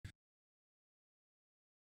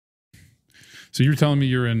So you're telling me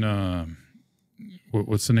you're in,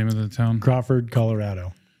 what's the name of the town? Crawford,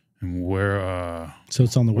 Colorado. And where? So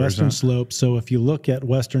it's on the western slope. So if you look at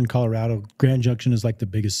western Colorado, Grand Junction is like the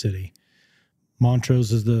biggest city.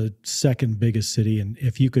 Montrose is the second biggest city. And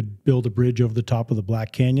if you could build a bridge over the top of the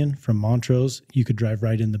Black Canyon from Montrose, you could drive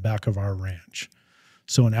right in the back of our ranch.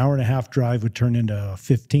 So an hour and a half drive would turn into a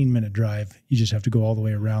 15-minute drive. You just have to go all the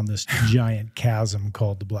way around this giant chasm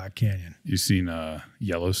called the Black Canyon. You seen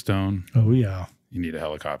Yellowstone? Oh, yeah. You need a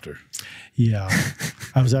helicopter. Yeah.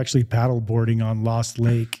 I was actually paddle boarding on Lost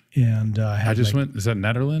Lake. And I just went, is that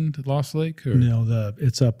Netherland, Lost Lake? Or? No,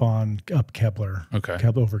 it's up Kebler. Okay.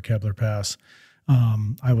 Over Kebler Pass.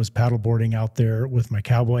 I was paddleboarding out there with my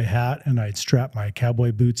cowboy hat, and I'd strapped my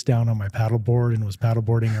cowboy boots down on my paddleboard and was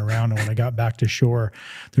paddleboarding around. And when I got back to shore,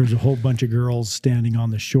 there was a whole bunch of girls standing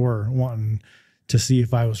on the shore wanting to see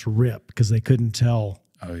if I was Rip because they couldn't tell.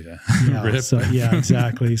 Oh, yeah. Rip. So, yeah,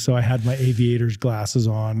 exactly. So I had my aviator's glasses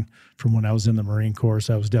on from when I was in the Marine Corps,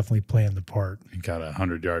 so I was definitely playing the part. You got a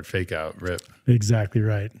 100-yard fake out, Rip. Exactly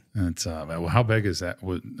right. And it's, well, how big is that?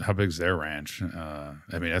 How big is their ranch? I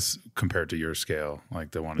mean, that's compared to your scale,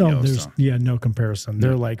 like the one in Yellowstone. No comparison.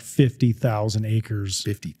 They're like 50,000 acres.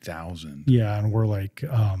 50,000. Yeah, and we're like,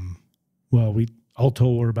 all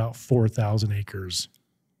told, we're about 4,000 acres.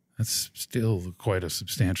 That's still quite a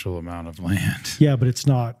substantial amount of land. Yeah, but it's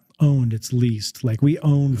not owned, it's leased. Like we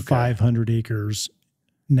own 500 acres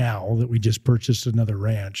now that we just purchased another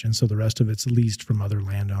ranch. And so the rest of it's leased from other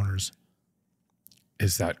landowners.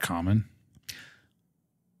 Is that common?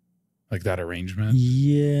 Like that arrangement?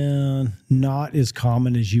 Yeah, not as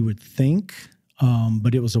common as you would think.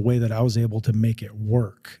 But it was a way that I was able to make it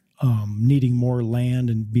work. Needing more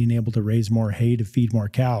land and being able to raise more hay to feed more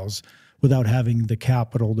cows without having the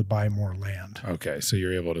capital to buy more land. Okay, so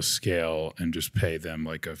you're able to scale and just pay them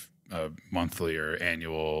like a monthly or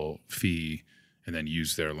annual fee and then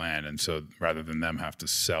use their land. And so rather than them have to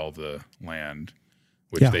sell the land,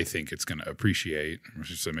 which they think it's going to appreciate,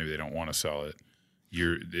 so maybe they don't want to sell it,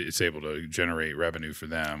 it's able to generate revenue for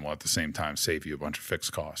them while at the same time save you a bunch of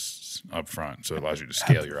fixed costs up front. So it allows you to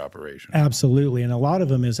scale your operation. Absolutely. And a lot of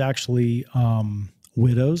them is actually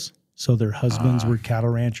widows. So their husbands were cattle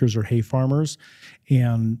ranchers or hay farmers,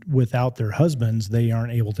 and without their husbands, they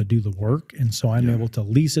aren't able to do the work. And so I'm able to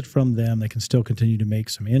lease it from them. They can still continue to make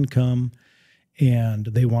some income, and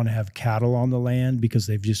they want to have cattle on the land because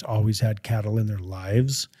they've just always had cattle in their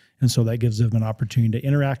lives. And so that gives them an opportunity to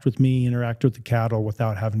interact with me, interact with the cattle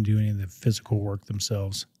without having to do any of the physical work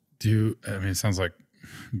themselves. It sounds like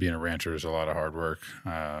being a rancher is a lot of hard work.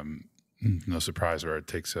 No surprise where it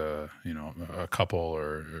takes a couple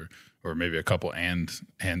or maybe a couple and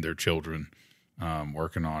their children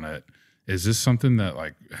working on it. Is this something that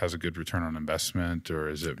like has a good return on investment, or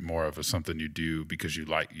is it more of something you do because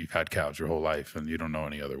you've had cows your whole life and you don't know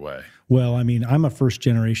any other way? Well, I mean, I'm a first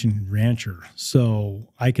generation rancher, so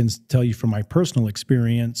I can tell you from my personal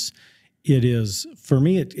experience, it is, for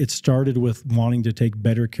me, it started with wanting to take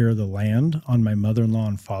better care of the land on my mother-in-law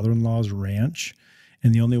and father-in-law's ranch.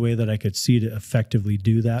 And the only way that I could see to effectively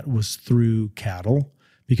do that was through cattle,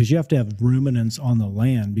 because you have to have ruminants on the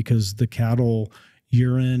land because the cattle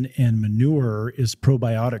urine and manure is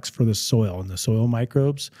probiotics for the soil and the soil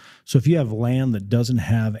microbes. So if you have land that doesn't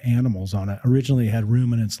have animals on it, originally it had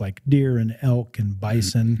ruminants like deer and elk and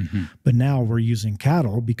bison, but now we're using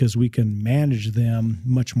cattle because we can manage them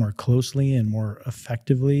much more closely and more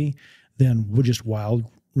effectively than just wild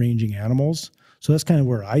ranging animals. So that's kind of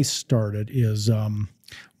where I started, is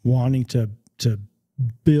wanting to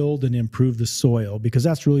build and improve the soil, because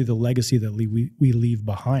that's really the legacy that we leave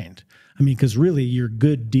behind. I mean, because really your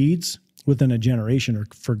good deeds within a generation are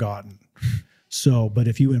forgotten. So, but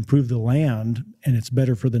if you improve the land and it's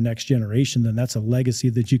better for the next generation, then that's a legacy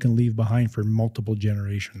that you can leave behind for multiple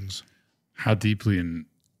generations. How deeply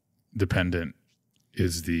dependent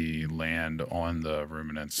is the land on the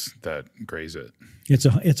ruminants that graze it? It's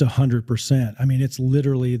 100%. I mean, it's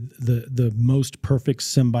literally the most perfect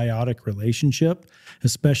symbiotic relationship,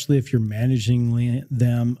 especially if you're managing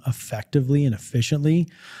them effectively and efficiently.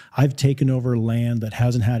 I've taken over land that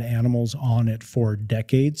hasn't had animals on it for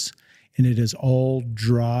decades, and it is all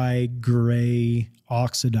dry, gray,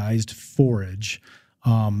 oxidized forage.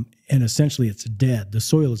 And essentially it's dead. The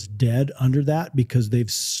soil is dead under that because they've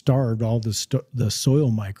starved all the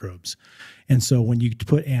soil microbes. And so when you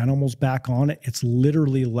put animals back on it, it's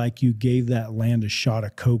literally like you gave that land a shot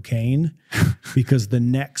of cocaine, because the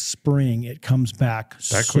next spring it comes back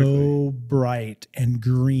so bright and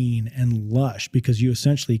green and lush, because you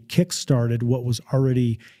essentially kickstarted what was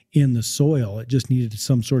already in the soil. It just needed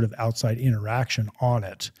some sort of outside interaction on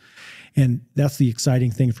it. And that's the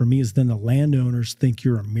exciting thing for me, is then the landowners think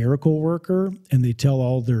you're a miracle worker, and they tell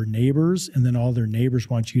all their neighbors, and then all their neighbors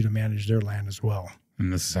want you to manage their land as well.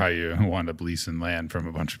 And this is how you wind up leasing land from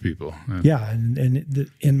a bunch of people. Yeah. And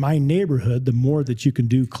in my neighborhood, the more that you can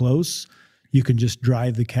do close, you can just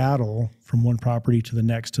drive the cattle from one property to the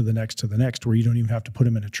next, to the next, to the next, where you don't even have to put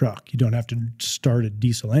them in a truck. You don't have to start a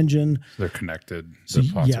diesel engine. They're connected. The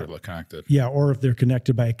plots are connected. Yeah. Or if they're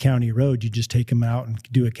connected by a county road, you just take them out and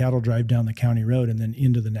do a cattle drive down the county road and then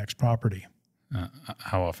into the next property.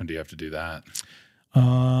 How often do you have to do that?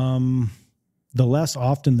 The less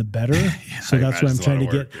often, the better. So that's what I'm trying to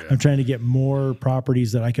get. Yeah. I'm trying to get more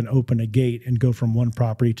properties that I can open a gate and go from one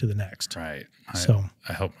property to the next. Right. So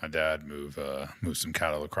I helped my dad move some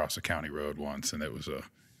cattle across a county road once, and it was a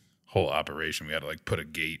whole operation. We had to like put a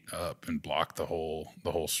gate up and block the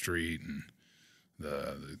whole street, and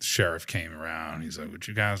the sheriff came around. He's like, "What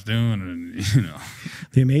you guys doing?" And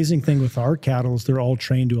the amazing thing with our cattle is they're all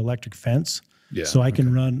trained to electric fence. Yeah. So I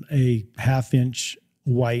can run a 1/2-inch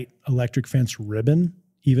white electric fence ribbon,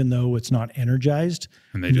 even though it's not energized.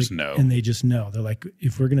 And they just know. And they just know. They're like,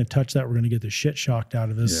 if we're going to touch that, we're going to get the shit shocked out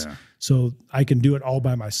of us. Yeah. So I can do it all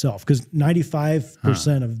by myself, because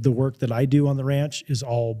 95% of the work that I do on the ranch is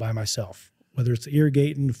all by myself, whether it's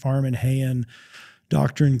irrigating, farming, haying,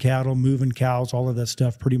 doctoring cattle, moving cows, all of that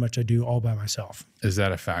stuff. Pretty much I do all by myself. Is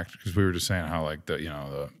that a fact? Because we were just saying how like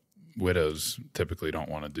the widows typically don't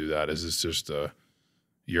want to do that. Is this just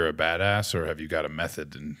you're a badass, or have you got a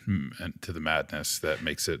method to the madness that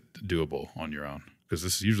makes it doable on your own? Because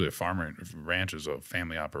this is usually ranch is a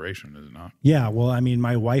family operation, is it not? Yeah. Well, I mean,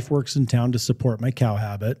 my wife works in town to support my cow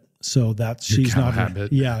habit. So she's not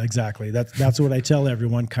habit. Yeah, exactly. That's what I tell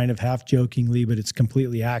everyone, kind of half jokingly, but it's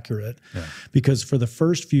completely accurate. Yeah. Because for the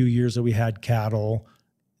first few years that we had cattle,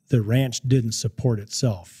 the ranch didn't support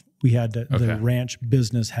itself. We had to, the ranch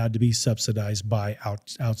business had to be subsidized by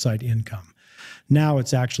outside income. Now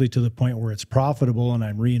it's actually to the point where it's profitable, and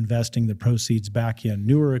I'm reinvesting the proceeds back in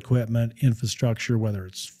newer equipment, infrastructure, whether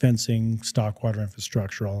it's fencing, stock water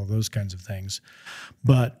infrastructure, all of those kinds of things.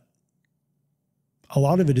 But a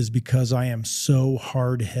lot of it is because I am so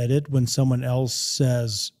hard-headed. When someone else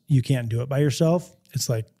says you can't do it by yourself, it's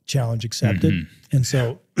like challenge accepted. Mm-hmm. And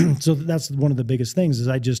so that's one of the biggest things is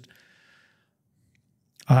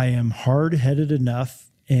I am hard-headed enough,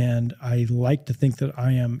 and I like to think that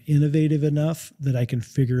I am innovative enough that I can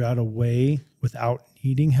figure out a way without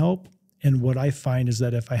needing help. And what I find is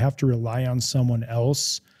that if I have to rely on someone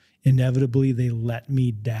else, inevitably they let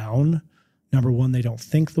me down. Number one, they don't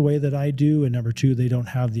think the way that I do. And number two, they don't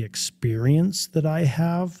have the experience that I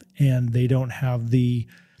have, and they don't have the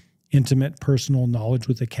intimate personal knowledge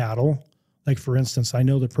with the cattle. Like, for instance, I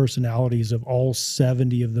know the personalities of all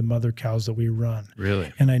 70 of the mother cows that we run.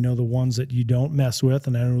 Really? And I know the ones that you don't mess with,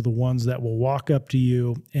 and I know the ones that will walk up to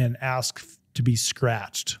you and ask to be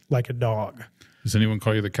scratched like a dog. Does anyone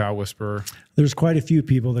call you the cow whisperer? There's quite a few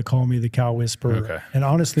people that call me the cow whisperer. Okay. And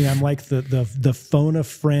honestly, I'm like the phone a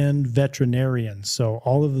friend veterinarian. So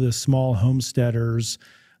all of the small homesteaders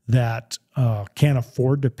that can't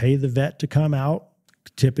afford to pay the vet to come out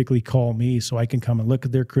typically call me, so I can come and look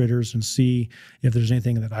at their critters and see if there's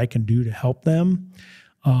anything that I can do to help them.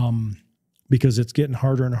 Because it's getting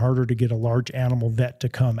harder and harder to get a large animal vet to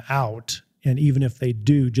come out. And even if they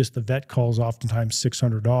do, just the vet calls oftentimes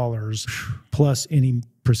 $600 plus any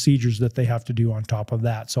procedures that they have to do on top of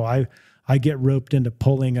that. So I get roped into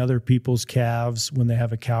pulling other people's calves when they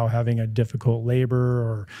have a cow having a difficult labor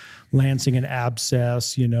or lancing an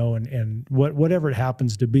abscess, and whatever it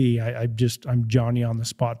happens to be. I'm Johnny on the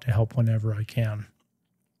spot to help whenever I can.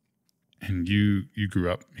 And you grew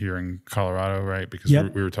up here in Colorado, right? Because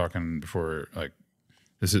we were talking before, like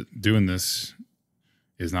doing this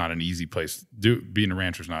is not an easy place. Being a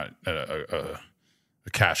rancher is not a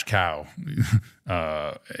cash cow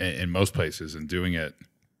in most places, and doing it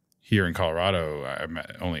here in Colorado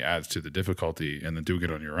only adds to the difficulty. And then doing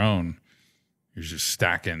it on your own, you're just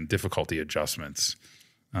stacking difficulty adjustments.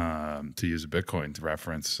 To use a Bitcoin to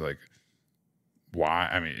reference, like, why?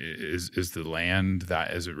 I mean, is the land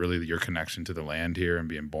is it really your connection to the land here and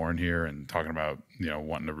being born here and talking about,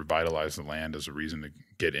 wanting to revitalize the land as a reason to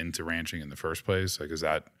get into ranching in the first place? Like, is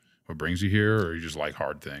that what brings you here, or you just like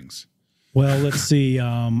hard things? Well, let's see.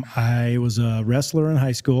 I was a wrestler in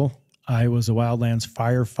high school. I was a wildlands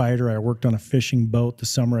firefighter. I worked on a fishing boat the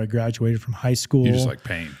summer I graduated from high school. You just like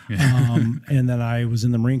pain. And then I was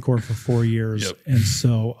in the Marine Corps for 4 years. Yep. And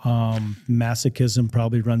so masochism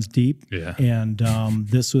probably runs deep. Yeah. And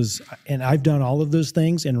and I've done all of those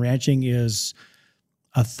things, and ranching is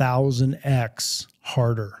 1,000x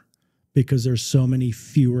harder because there's so many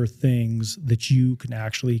fewer things that you can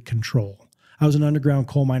actually control. I was an underground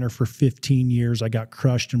coal miner for 15 years. I got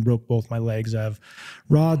crushed and broke both my legs. I have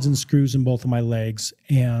rods and screws in both of my legs,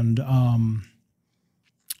 and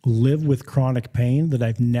live with chronic pain that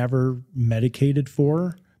I've never medicated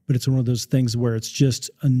for. But it's one of those things where it's just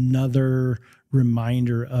another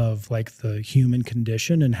reminder of like the human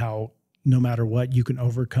condition and how no matter what, you can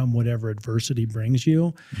overcome whatever adversity brings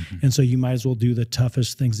you. Mm-hmm. And so you might as well do the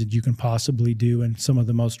toughest things that you can possibly do in some of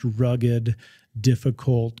the most rugged,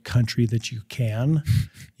 difficult country that you can.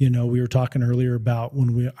 You know, we were talking earlier about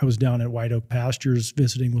when I was down at White Oak Pastures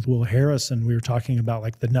visiting with Will Harris, and we were talking about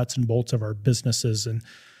like the nuts and bolts of our businesses. And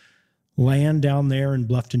land down there in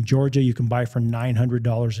Bluffton, Georgia, you can buy for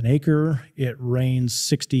 $900 an acre. It rains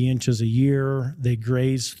 60 inches a year. They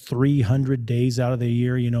graze 300 days out of the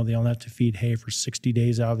year. You know, they only have to feed hay for 60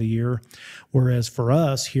 days out of the year. Whereas for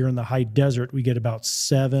us here in the high desert, we get about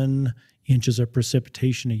 7 inches of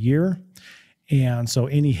precipitation a year. And so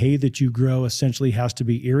any hay that you grow essentially has to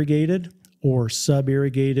be irrigated or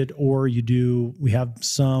sub-irrigated, or we have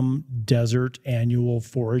some desert annual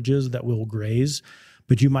forages that will graze,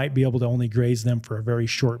 but you might be able to only graze them for a very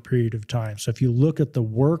short period of time. So if you look at the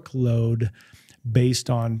workload based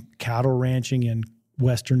on cattle ranching in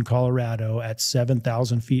western Colorado at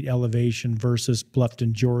 7,000 feet elevation versus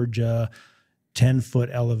Bluffton, Georgia, 10-foot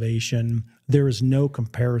elevation, there is no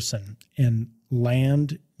comparison. And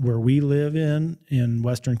land where we live in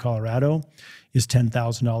western Colorado is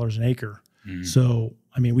 $10,000 an acre. Mm. So,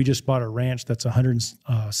 I mean, we just bought a ranch that's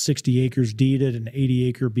 160 acres deeded, an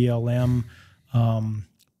 80-acre BLM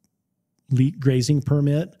grazing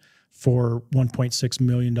permit for $1.6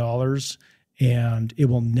 million, and it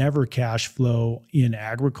will never cash flow in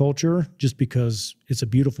agriculture just because it's a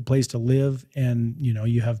beautiful place to live, and you know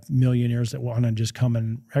you have millionaires that want to just come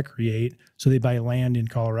and recreate, so they buy land in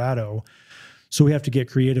Colorado. So we have to get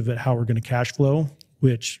creative at how we're going to cash flow,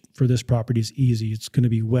 which for this property is easy. It's going to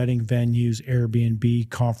be wedding venues, Airbnb,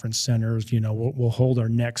 conference centers. You know, we'll hold our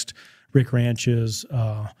next Rick Ranches,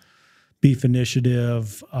 Beef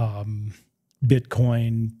Initiative,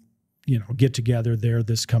 Bitcoin, you know, get together there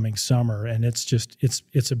this coming summer. And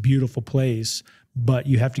it's a beautiful place, but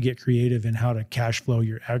you have to get creative in how to cash flow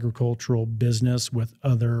your agricultural business with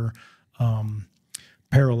other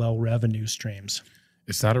parallel revenue streams.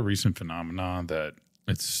 Is that a recent phenomenon that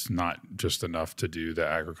it's not just enough to do the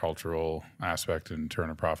agricultural aspect and turn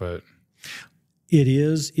a profit? It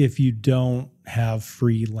is if you don't have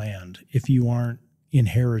free land, if you aren't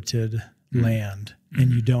inherited land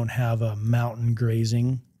and you don't have a mountain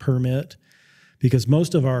grazing permit, because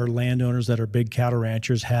most of our landowners that are big cattle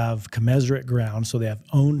ranchers have commensurate ground. So they have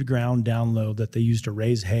owned ground down low that they use to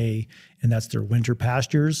raise hay, and that's their winter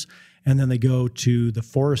pastures. And then they go to the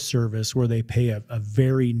Forest Service where they pay a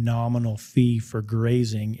very nominal fee for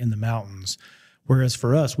grazing in the mountains. Whereas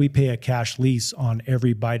for us, we pay a cash lease on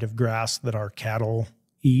every bite of grass that our cattle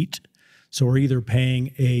eat. So we're either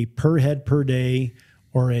paying a per head per day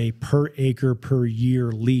or a per acre per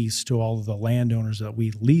year lease to all of the landowners that we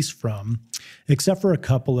lease from, except for a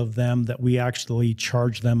couple of them that we actually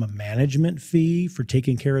charge them a management fee for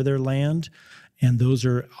taking care of their land. And those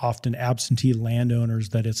are often absentee landowners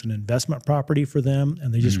that it's an investment property for them,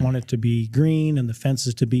 and they just want it to be green and the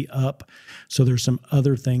fences to be up. So there's some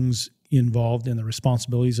other things involved in the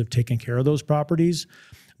responsibilities of taking care of those properties.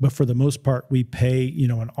 But for the most part, we pay, you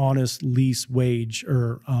know, an honest lease wage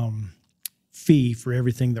or fee for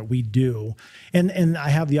everything that we do. And I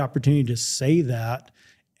have the opportunity to say that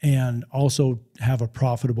and also have a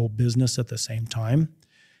profitable business at the same time.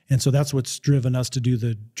 And so that's what's driven us to do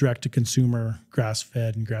the direct-to-consumer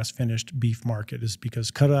grass-fed and grass-finished beef market, is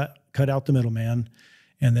because cut out the middleman,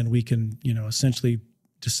 and then we can, you know, essentially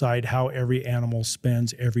decide how every animal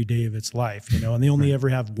spends every day of its life, you know, and they only ever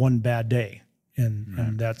have one bad day,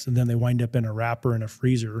 and then they wind up in a wrapper in a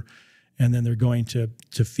freezer, and then they're going to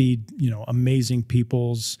feed, you know, amazing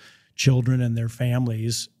people's children and their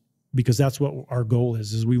families, because that's what our goal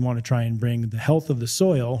is we want to try and bring the health of the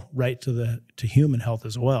soil right to human health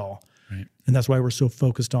as well. Right. And that's why we're so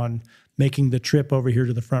focused on making the trip over here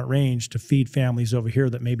to the Front Range to feed families over here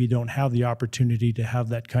that maybe don't have the opportunity to have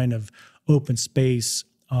that kind of open space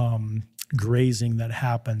grazing that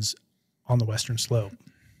happens on the Western Slope.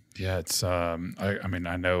 Yeah, it's I mean,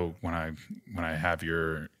 I know when I have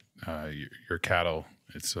your cattle,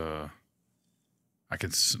 it's I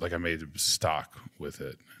made stock with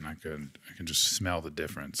it, and I can just smell the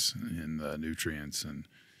difference in the nutrients, and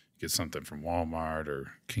get something from Walmart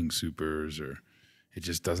or King Soopers, or it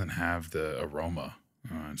just doesn't have the aroma,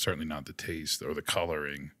 and certainly not the taste or the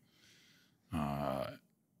coloring.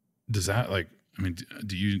 Does that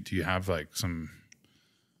do you have like some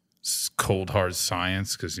cold hard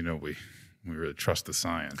science? Because we really trust the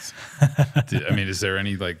science. Is there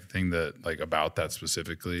any thing that about that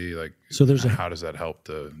specifically? So how does that help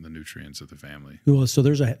the nutrients of the family? Well, so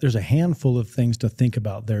there's a handful of things to think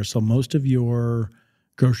about there. So most of your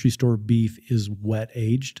grocery store beef is wet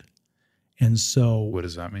aged, and so what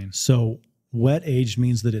does that mean? So wet aged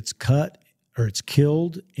means that it's cut or it's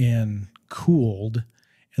killed and cooled,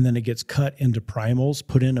 and then it gets cut into primals,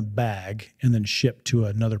 put in a bag, and then shipped to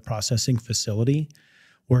another processing facility.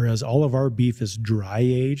 Whereas all of our beef is dry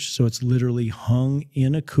aged, so it's literally hung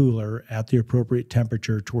in a cooler at the appropriate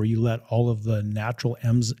temperature to where you let all of the natural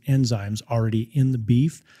enzymes already in the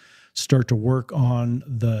beef start to work on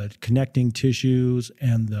the connecting tissues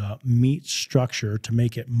and the meat structure to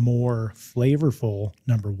make it more flavorful,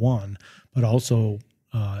 number one, but also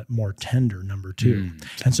more tender, number two.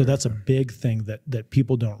 And so that's a big thing that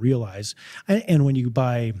people don't realize. And when you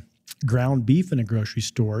buy ground beef in a grocery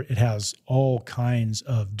store, it has all kinds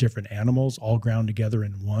of different animals all ground together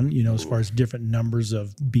in one, as far as different numbers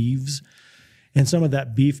of beeves. And some of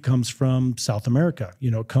that beef comes from South America.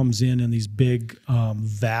 It comes in these big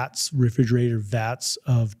vats, refrigerator vats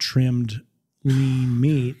of trimmed lean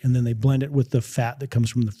meat, and then they blend it with the fat that comes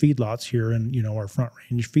from the feedlots here and, our front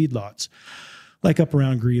range feedlots, like up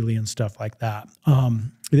around Greeley and stuff like that.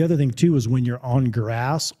 The other thing, too, is when you're on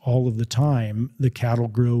grass all of the time, the cattle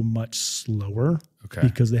grow much slower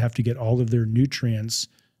because they have to get all of their nutrients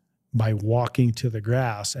by walking to the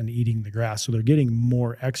grass and eating the grass. So they're getting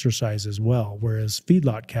more exercise as well, whereas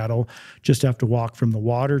feedlot cattle just have to walk from the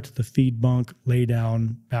water to the feed bunk, lay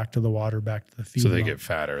down, back to the water, back to the feed bunk. So they get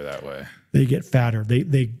fatter that way. They get fatter.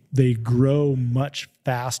 They grow much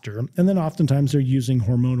faster. And then oftentimes they're using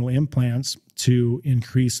hormonal implants to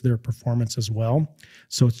increase their performance as well.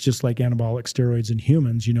 So it's just like anabolic steroids in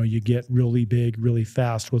humans. You get really big, really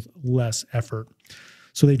fast with less effort.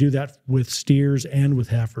 So they do that with steers and with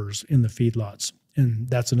heifers in the feedlots. And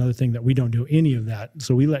that's another thing that we don't do any of that.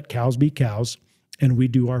 So we let cows be cows, and we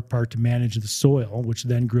do our part to manage the soil, which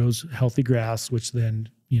then grows healthy grass, which then,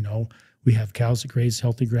 we have cows that graze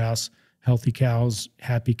healthy grass, healthy cows,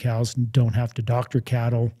 happy cows, don't have to doctor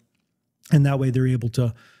cattle. And that way they're able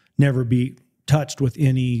to never be touched with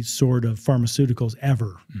any sort of pharmaceuticals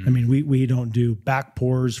ever. We don't do back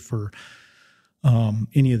pores for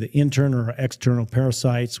any of the internal or external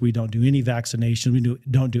parasites. We don't do any vaccination. We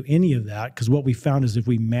don't do any of that, because what we found is if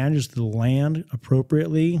we manage the land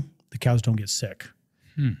appropriately, the cows don't get sick.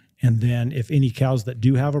 And then if any cows that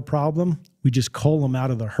do have a problem, we just cull them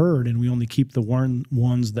out of the herd, and we only keep the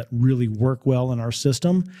ones that really work well in our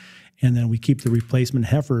system. And then we keep the replacement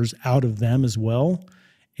heifers out of them as well.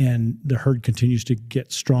 And the herd continues to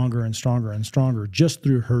get stronger and stronger and stronger just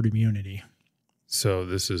through herd immunity. So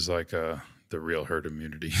this is like the real herd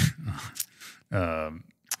immunity.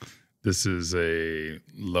 This is a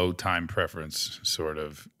low time preference sort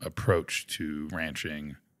of approach to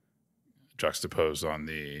ranching, juxtaposed on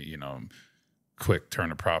the quick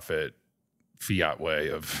turn a profit fiat way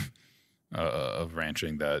of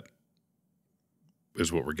ranching that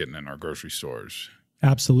is what we're getting in our grocery stores.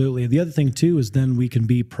 Absolutely. The other thing too is then we can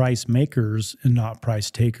be price makers and not price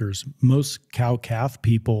takers. Most cow-calf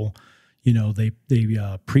people, they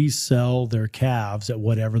pre-sell their calves at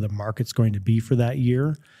whatever the market's going to be for that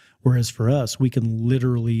year. Whereas for us, we can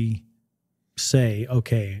literally say,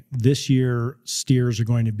 okay, this year steers are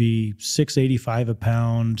going to be $6.85 a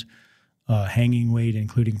pound, hanging weight,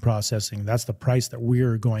 including processing. That's the price that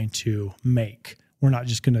we're going to make. We're not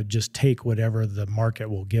just going to just take whatever the market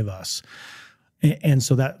will give us. And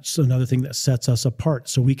so that's another thing that sets us apart.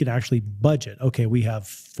 So we can actually budget. Okay, we have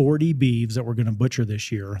 40 beeves that we're going to butcher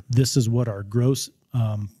this year. This is what our gross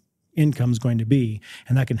income is going to be.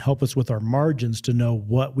 And that can help us with our margins to know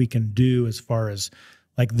what we can do as far as,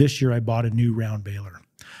 like this year I bought a new round baler.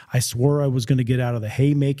 I swore I was going to get out of the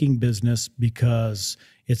haymaking business because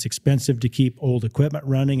it's expensive to keep old equipment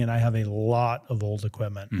running, and I have a lot of old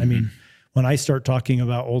equipment. Mm-hmm. I mean, when I start talking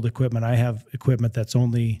about old equipment, I have equipment that's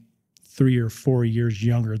only 3 or 4 years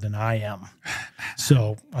younger than I am.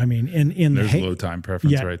 So, I mean, in there's low time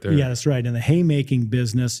preference right there. Yeah, that's right. In the haymaking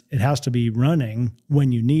business, it has to be running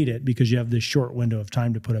when you need it because you have this short window of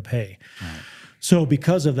time to put up hay. Right. So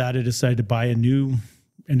because of that, I decided to buy a new,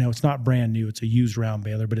 it's not brand new, it's a used round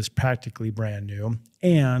baler, but it's practically brand new.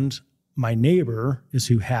 And my neighbor is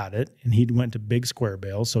who had it, and he went to big square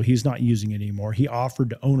bales, so he's not using it anymore. He offered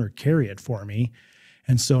to own or carry it for me.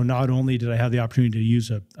 And so not only did I have the opportunity to use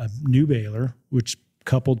a new baler, which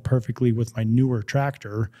coupled perfectly with my newer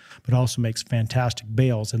tractor, but also makes fantastic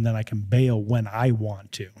bales, and then I can bale when I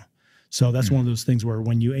want to. So that's one of those things where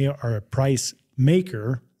when you are a price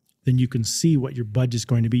maker, then you can see what your budget's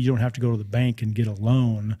going to be. You don't have to go to the bank and get a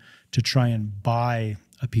loan to try and buy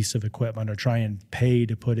a piece of equipment or try and pay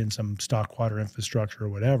to put in some stock water infrastructure or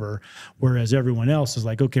whatever. Whereas everyone else is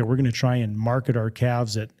like, okay, we're going to try and market our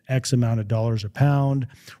calves at X amount of dollars a pound.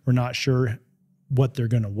 We're not sure what they're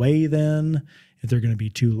going to weigh then, if they're going to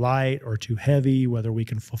be too light or too heavy, whether we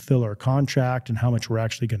can fulfill our contract and how much we're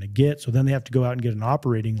actually going to get. So then they have to go out and get an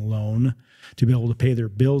operating loan to be able to pay their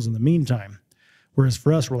bills in the meantime. Whereas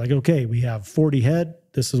for us, we're like, okay, we have 40 head.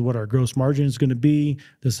 This is what our gross margin is going to be.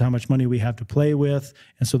 This is how much money we have to play with.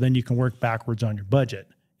 And so then you can work backwards on your budget.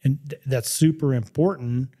 And that's super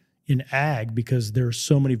important in ag because there are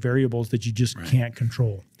so many variables that you just can't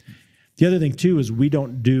control. The other thing too is we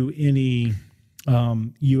don't do any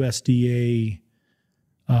USDA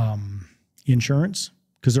insurance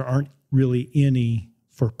because there aren't really any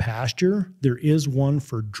for pasture. There is one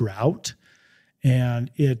for drought. And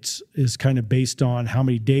it is kind of based on how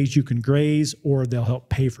many days you can graze, or they'll help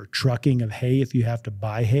pay for trucking of hay if you have to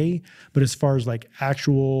buy hay. But as far as like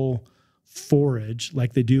actual forage,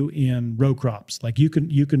 like they do in row crops, like you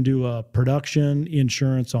can do a production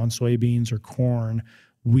insurance on soybeans or corn,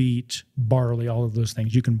 wheat, barley, all of those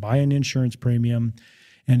things. You can buy an insurance premium.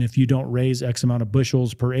 And if you don't raise X amount of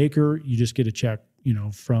bushels per acre, you just get a check,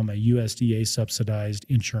 from a USDA subsidized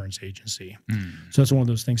insurance agency. So that's one of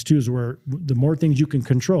those things too, is where the more things you can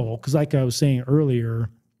control, because like I was saying earlier,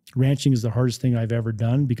 ranching is the hardest thing I've ever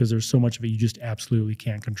done because there's so much of it you just absolutely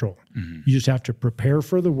can't control. You just have to prepare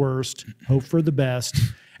for the worst, hope for the best,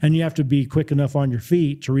 and you have to be quick enough on your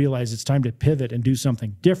feet to realize it's time to pivot and do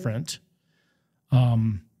something different.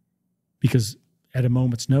 Because at a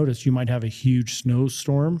moment's notice, you might have a huge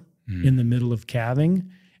snowstorm in the middle of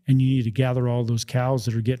calving, and you need to gather all those cows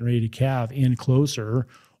that are getting ready to calve in closer,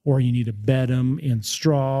 or you need to bed them in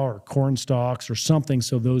straw or corn stalks or something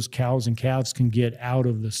so those cows and calves can get out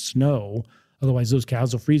of the snow. Otherwise, those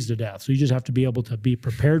cows will freeze to death. So you just have to be able to be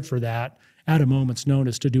prepared for that at a moment's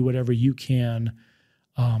notice to do whatever you can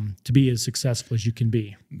to be as successful as you can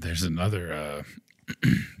be. There's another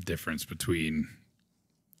difference between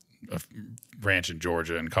a ranch in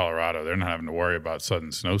Georgia and Colorado. They're not having to worry about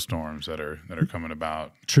sudden snowstorms that are coming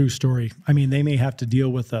about. True story. I mean, they may have to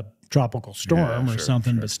deal with a tropical storm or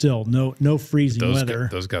something, but still no freezing weather.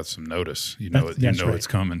 Those got some notice. It's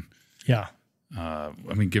coming. Yeah. I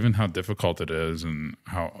mean, given how difficult it is and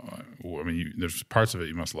there's parts of it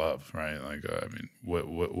you must love, right? Like,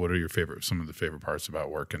 what are some of the favorite parts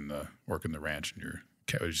about working the ranch and your,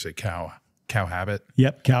 what did you say, cow habit?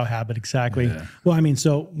 Yep, cow habit, exactly. Yeah. Well,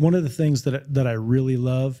 so one of the things that I really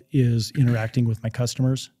love is interacting with my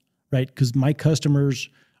customers, right? Because my customers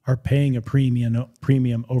are paying a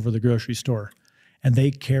premium over the grocery store, and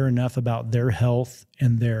they care enough about their health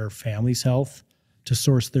and their family's health to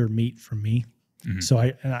source their meat from me. So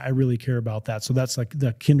I really care about that. So that's like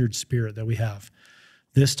the kindred spirit that we have.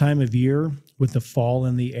 This time of year, with the fall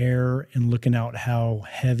in the air and looking out how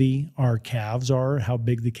heavy our calves are, how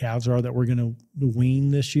big the calves are that we're going to wean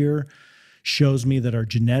this year, shows me that our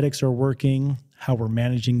genetics are working, how we're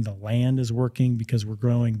managing the land is working because we're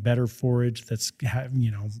growing better forage.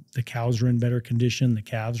 The cows are in better condition, the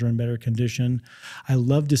calves are in better condition. I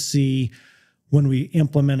love to see when we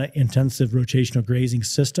implement an intensive rotational grazing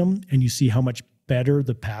system and you see how much better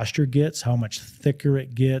the pasture gets, how much thicker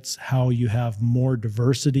it gets, how you have more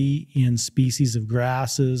diversity in species of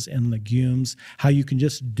grasses and legumes, how you can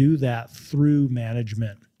just do that through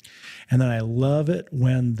management. And then I love it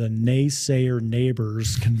when the naysayer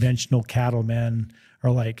neighbors, conventional cattlemen,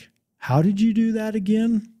 are like, how did you do that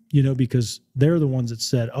again? Because they're the ones that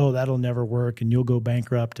said, oh, that'll never work and you'll go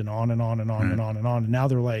bankrupt and on and on and on and on and on. And now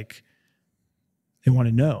they're like, they want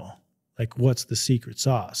to know, like, what's the secret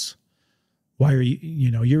sauce? Why are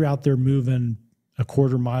you're out there moving a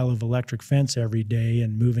quarter mile of electric fence every day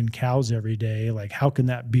and moving cows every day. Like, how can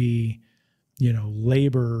that be,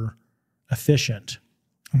 labor efficient?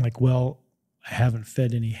 I'm like, well, I haven't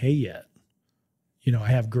fed any hay yet. I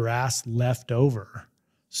have grass left over.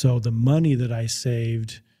 So the money that I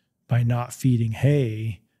saved by not feeding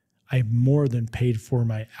hay, I more than paid for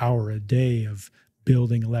my hour a day of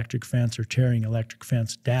building electric fence or tearing electric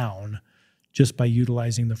fence down just by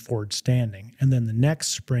utilizing the forward standing. And then the next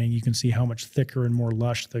spring, you can see how much thicker and more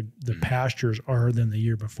lush the pastures are than the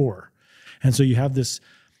year before. And so you have this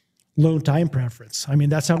low time preference.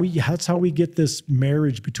 That's how we get this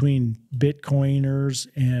marriage between Bitcoiners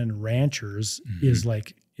and ranchers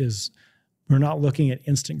is we're not looking at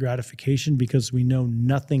instant gratification because we know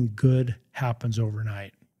nothing good happens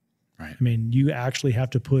overnight. Right. You actually have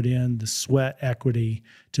to put in the sweat equity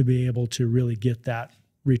to be able to really get that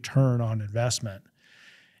return on investment.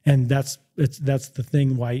 And that's the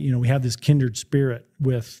thing why, we have this kindred spirit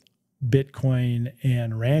with Bitcoin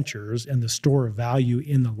and ranchers and the store of value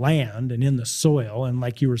in the land and in the soil. And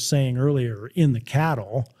like you were saying earlier, in the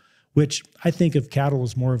cattle, which I think of cattle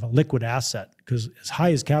as more of a liquid asset, because as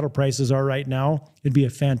high as cattle prices are right now, it'd be a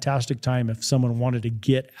fantastic time if someone wanted to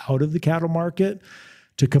get out of the cattle market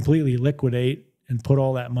to completely liquidate and put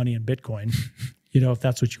all that money in Bitcoin, if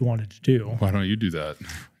that's what you wanted to do. Why don't you do that?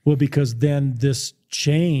 Well, because then this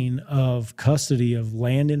chain of custody of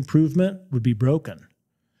land improvement would be broken.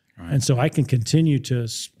 Right. And so I can continue to,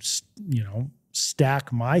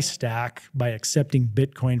 stack my stack by accepting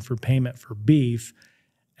Bitcoin for payment for beef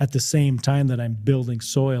at the same time that I'm building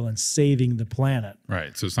soil and saving the planet.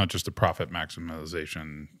 Right. So it's not just a profit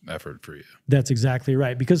maximization effort for you. That's exactly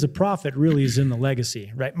right. Because the profit really is in the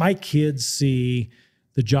legacy, right? My kids see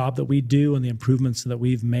the job that we do and the improvements that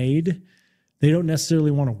we've made. They don't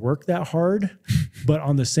necessarily want to work that hard, but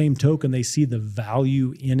on the same token, they see the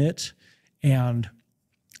value in it. And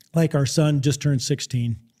like our son just turned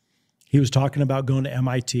 16. He was talking about going to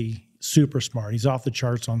MIT, super smart. He's off the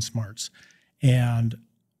charts on smarts. And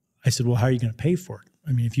I said, well, how are you going to pay for it?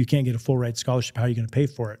 I mean, if you can't get a full ride scholarship, how are you going to pay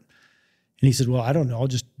for it? And he said, well, I don't know. I'll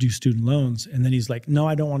just do student loans. And then he's like, no,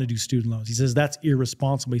 I don't want to do student loans. He says, that's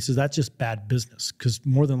irresponsible. He says, that's just bad business because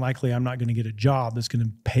more than likely I'm not going to get a job that's going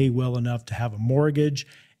to pay well enough to have a mortgage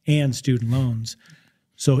and student loans.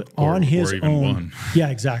 So on his own, yeah,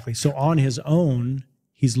 exactly. So on his own,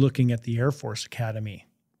 he's looking at the Air Force Academy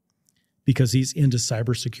because he's into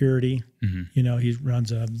cybersecurity. Mm-hmm. He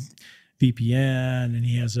runs a VPN and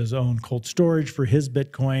he has his own cold storage for his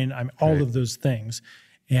Bitcoin. All of those things.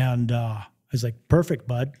 And I was like, perfect,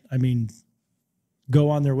 bud. I mean, go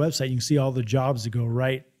on their website. You can see all the jobs that go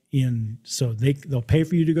right in. So they'll pay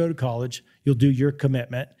for you to go to college. You'll do your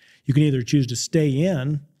commitment. You can either choose to stay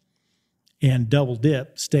in and double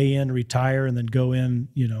dip, stay in, retire, and then go in,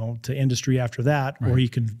 to industry after that. Right. Or you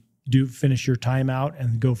can finish your time out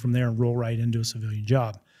and go from there and roll right into a civilian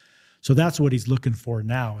job. So that's what he's looking for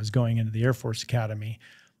now, is going into the Air Force Academy.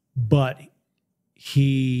 But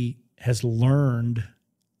he has learned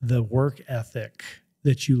the work ethic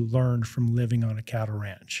that you learned from living on a cattle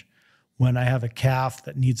ranch. When I have a calf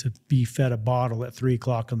that needs to be fed a bottle at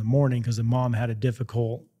 3:00 in the morning because the mom had a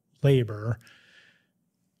difficult labor,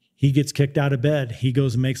 he gets kicked out of bed. He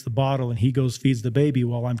goes and makes the bottle and he goes feeds the baby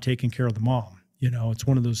while I'm taking care of the mom. It's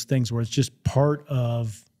one of those things where it's just part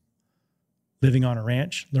of living on a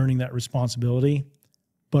ranch, learning that responsibility,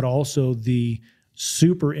 but also the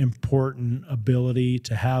super important ability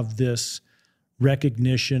to have this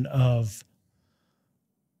recognition of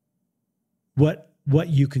what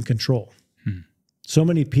you can control. So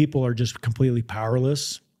many people are just completely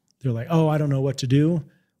powerless. They're like, oh, I don't know what to do.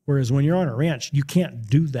 Whereas when you're on a ranch, you can't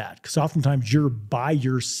do that because oftentimes you're by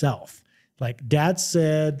yourself. Like Dad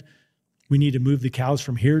said, we need to move the cows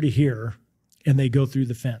from here to here, and they go through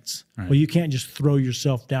the fence. Right. Well, you can't just throw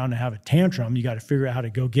yourself down and have a tantrum. You got to figure out how to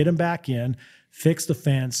go get them back in, fix the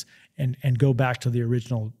fence, and go back to the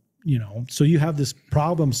original. So you have this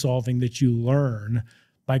problem solving that you learn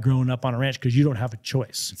by growing up on a ranch because you don't have a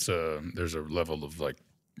choice. There's a level of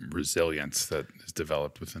resilience that is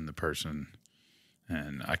developed within the person.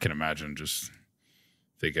 And I can imagine just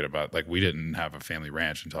thinking about, we didn't have a family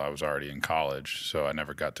ranch until I was already in college. So I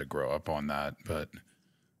never got to grow up on that. But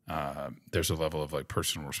there's a level of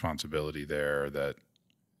personal responsibility there that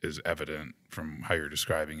is evident from how you're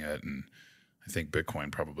describing it. And I think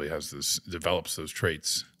Bitcoin probably develops those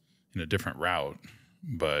traits in a different route,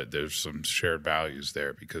 but there's some shared values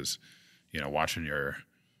there because, watching your,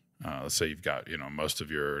 let's say you've got, most of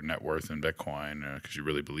your net worth in Bitcoin because you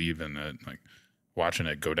really believe in it, watching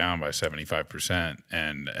it go down by 75%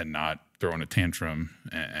 and not throwing a tantrum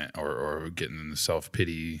or getting in the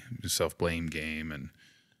self-pity, self-blame game, and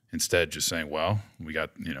instead just saying, well, we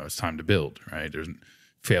got, it's time to build, right?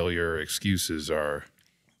 Failure excuses are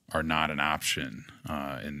not an option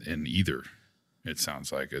in either. It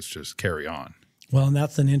sounds like it's just carry on. Well, and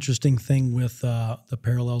that's an interesting thing with the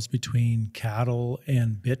parallels between cattle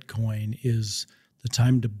and Bitcoin is the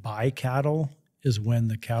time to buy cattle is when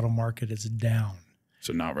the cattle market is down.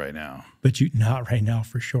 So not right now. But not right now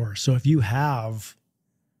for sure. So if you have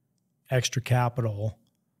extra capital,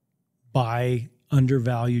 buy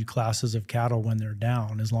undervalued classes of cattle when they're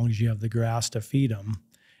down, as long as you have the grass to feed them.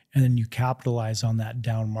 And then you capitalize on that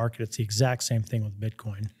down market. It's the exact same thing with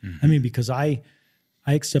Bitcoin. Mm-hmm. I mean, because I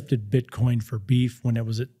accepted Bitcoin for beef when it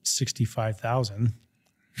was at 65,000.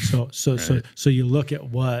 So you look at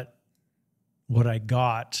what I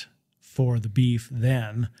got for the beef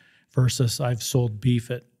then versus I've sold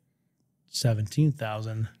beef at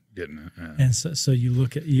 17,000. Getting it. Yeah. And so you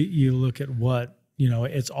look at what,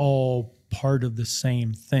 it's all part of the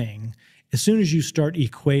same thing. As soon as you start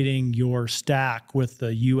equating your stack with the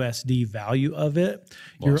USD value of it,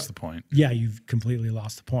 Lost the point. Yeah, you've completely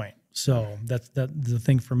lost the point. So that's the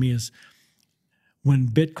thing for me is when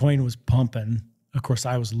Bitcoin was pumping, of course,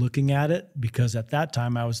 I was looking at it because at that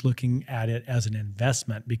time I was looking at it as an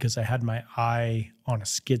investment because I had my eye on a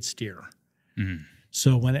skid steer. Mm-hmm.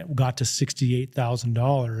 So when it got to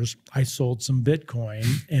 $68,000, I sold some Bitcoin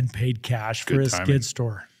and paid cash for a skid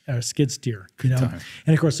steer. And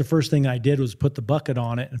of course, the first thing I did was put the bucket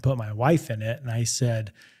on it and put my wife in it. And I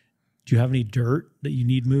said, "Do you have any dirt that you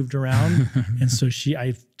need moved around?" And so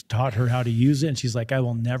I taught her how to use it. And she's like, "I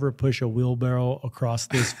will never push a wheelbarrow across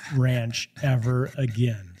this ranch ever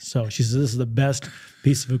again." So she says, "This is the best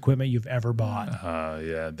piece of equipment you've ever bought."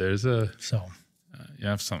 Yeah, there's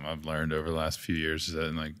something I've learned over the last few years is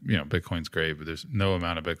that, like, Bitcoin's great, but there's no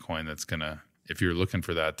amount of Bitcoin that's gonna, if you're looking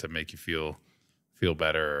for that to make you feel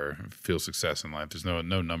better or feel success in life, there's no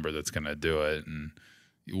number that's gonna do it. And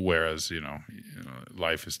whereas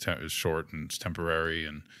life is short and it's temporary,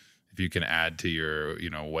 and if you can add to your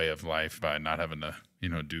way of life by not having to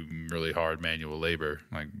do really hard manual labor,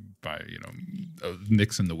 like by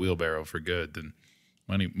nixing the wheelbarrow for good, then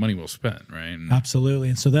money well spent, right? And absolutely.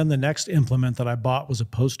 And so then the next implement that I bought was a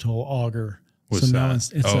post hole auger. What's so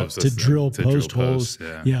that? now it's to drill post holes.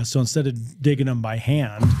 Yeah. So instead of digging them by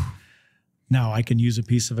hand, now I can use a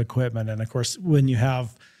piece of equipment. And of course, when you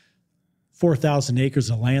have 4,000 acres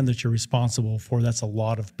of land that you're responsible for, that's a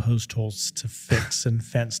lot of post holes to fix and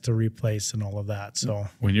fence to replace and all of that. So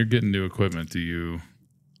when you're getting new equipment, do you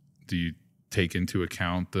take into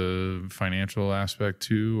account the financial aspect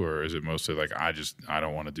too, or is it mostly like I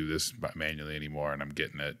don't want to do this manually anymore, and I'm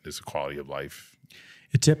getting it as a quality of life?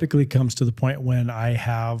 It typically comes to the point when I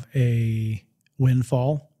have a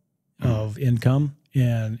windfall of income,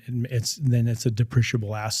 and it's a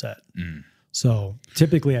depreciable asset. So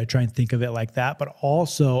typically I try and think of it like that, but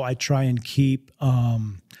also I try and keep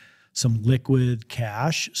some liquid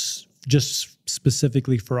cash just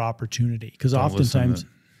specifically for opportunity, because oftentimes.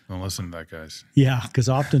 Don't listen to that, guys. Yeah, because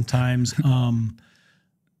oftentimes,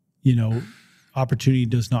 opportunity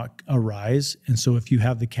does not arise. And so if you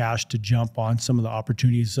have the cash to jump on some of the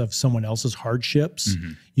opportunities of someone else's hardships,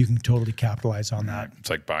 you can totally capitalize on that. It's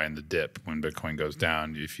like buying the dip when Bitcoin goes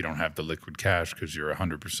down. If you don't have the liquid cash because you're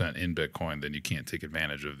 100% in Bitcoin, then you can't take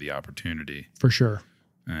advantage of the opportunity. For sure.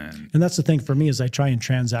 And that's the thing for me is I try and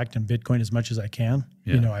transact in Bitcoin as much as I can.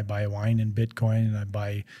 Yeah. I buy wine in Bitcoin, and I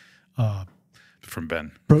buy from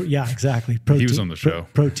Ben. Yeah, exactly. He was on the show.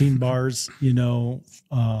 Protein bars, from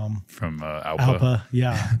Alpa. Alpa,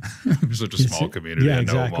 yeah. Such a small community. Yeah,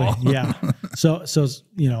 exactly. Yeah. So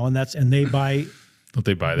and they buy. Don't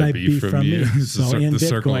they buy the beef from you? So in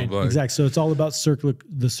Bitcoin, exactly. So it's all about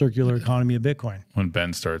the circular economy of Bitcoin. When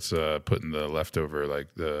Ben starts putting the leftover, like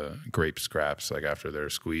the grape scraps, like after they're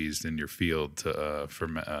squeezed in your field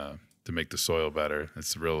to make the soil better,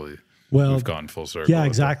 it's really. Well, we've gone full circle. Yeah,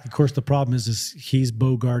 exactly. Of course, the problem is he's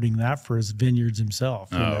bogarting that for his vineyards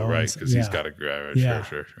himself. Right, because he's got to grow.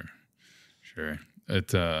 Sure.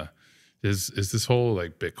 It is this whole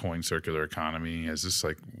like Bitcoin circular economy. Is this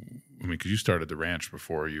like? I mean, because you started the ranch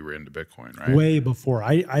before you were into Bitcoin, right? Way before.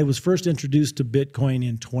 I was first introduced to Bitcoin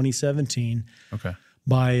in 2017. Okay.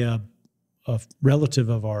 By a relative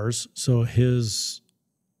of ours. So his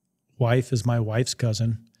wife is my wife's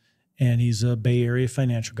cousin, and he's a Bay Area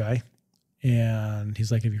financial guy. And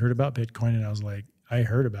he's like, "Have you heard about Bitcoin?" And I was like, "I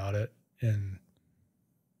heard about it." And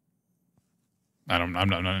I'm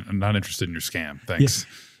not interested in your scam. Thanks. Yeah.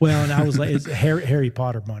 Well, and I was like, "It's Harry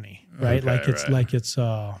Potter money, right?" Okay,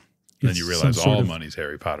 then you realize all money's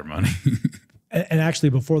Harry Potter money. And actually,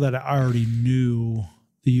 before that, I already knew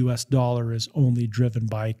the U.S. dollar is only driven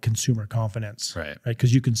by consumer confidence, right?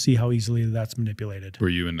 Because you can see how easily that's manipulated. Were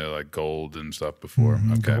you into like gold and stuff before?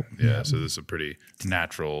 Mm-hmm. Okay, gold, yeah. So this is a pretty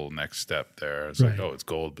natural next step there. It's like, oh, it's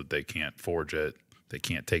gold, but they can't forge it. They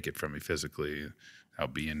can't take it from me physically. I'll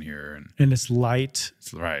be in here, and it's light.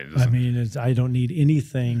 It's right. I mean, I don't need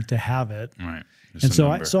anything to have it. Right. And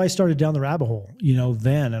so I started down the rabbit hole,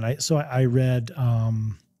 then, and I read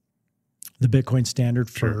the Bitcoin Standard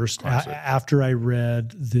first. After I read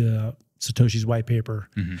the Satoshi's white paper,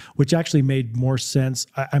 which actually made more sense.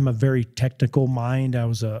 I'm a very technical mind. I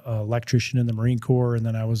was a electrician in the Marine Corps, and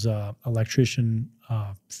then I was a electrician,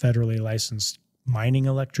 federally licensed mining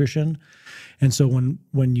electrician. And so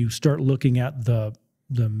when you start looking at the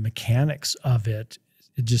mechanics of it,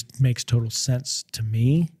 it just makes total sense to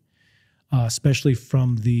me, especially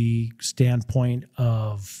from the standpoint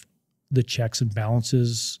of the checks and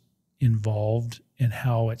balances involved and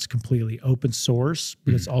how it's completely open source,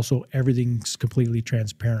 but it's also everything's completely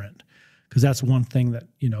transparent. Because that's one thing that,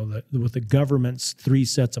 with the government's 3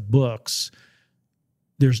 sets of books,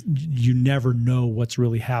 you never know what's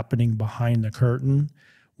really happening behind the curtain.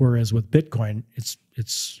 Whereas with Bitcoin,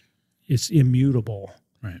 it's immutable.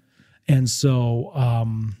 Right. And so, I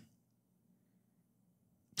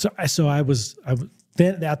was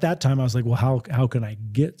then at that time I was like, well, how can I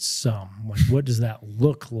get some? Like, what does that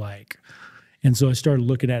look like? And so I started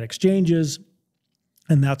looking at exchanges,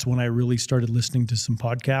 and that's when I really started listening to some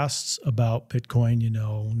podcasts about Bitcoin,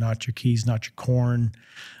 not your keys, not your corn,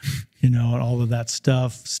 and all of that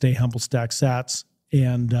stuff, stay humble, stack sats.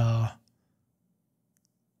 And now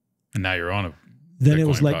you're on a then Bitcoin it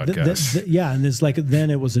was like, and it's like, then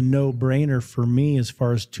it was a no-brainer for me as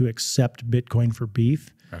far as to accept Bitcoin for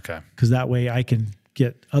beef. Okay. Because that way I can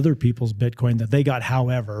get other people's Bitcoin that they got,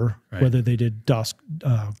 however, whether they did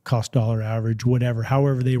cost dollar average, whatever,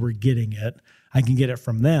 however they were getting it, I can get it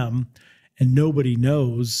from them, and nobody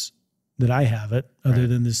knows that I have it other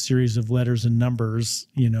than this series of letters and numbers,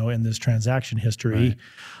 in this transaction history.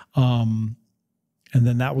 Right. And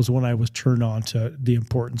then that was when I was turned on to the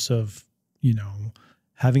importance of,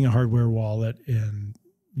 having a hardware wallet and,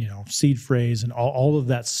 seed phrase and all of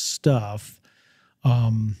that stuff.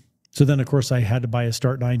 So then, of course, I had to buy a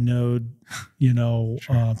Start9 node,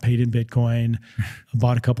 paid in Bitcoin. I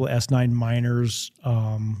bought a couple of S9 miners.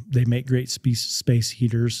 They make great space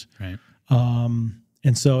heaters. Right.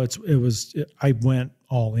 And so I went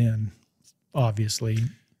all in, obviously.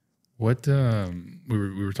 What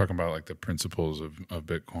we were talking about, like the principles of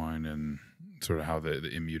Bitcoin and sort of how the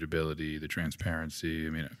immutability, the transparency.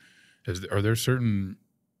 I mean, are there certain,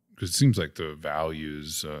 because it seems like the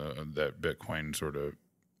values that Bitcoin sort of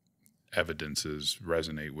evidences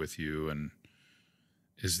resonate with you, and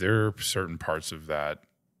is there certain parts of that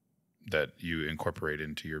you incorporate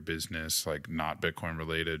into your business, like not Bitcoin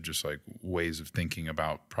related, just like ways of thinking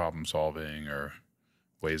about problem solving or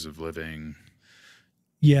ways of living?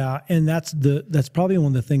 Yeah, and that's probably one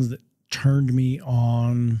of the things that turned me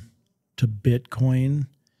on to Bitcoin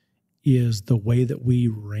is the way that we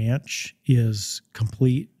ranch is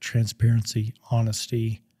complete transparency,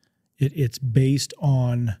 honesty. It's based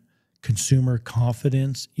on consumer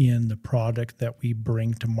confidence in the product that we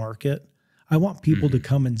bring to market. I want people to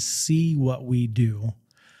come and see what we do.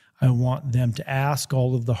 I want them to ask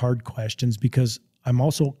all of the hard questions, because I'm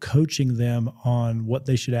also coaching them on what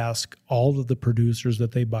they should ask all of the producers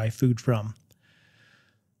that they buy food from.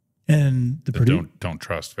 And don't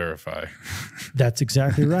trust, verify. That's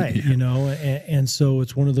exactly right. And so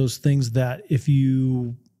it's one of those things that if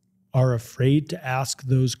you are afraid to ask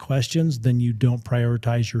those questions, then you don't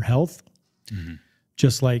prioritize your health. Mm-hmm.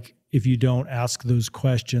 Just like if you don't ask those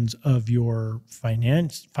questions of your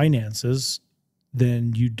finances,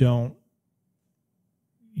 then you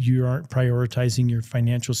aren't prioritizing your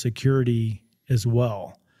financial security as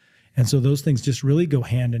well. And so those things just really go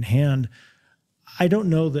hand in hand. I don't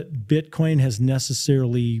know that Bitcoin has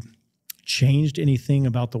necessarily changed anything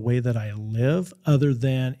about the way that I live, other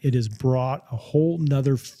than it has brought a whole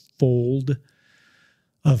nother fold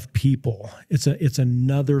of people. It's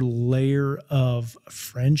another layer of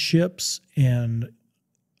friendships and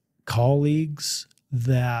colleagues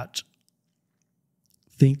that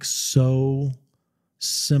think so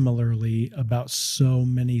similarly about so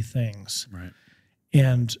many things. Right.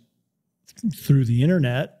 And through the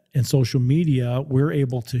internet and social media, we're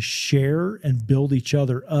able to share and build each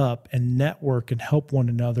other up and network and help one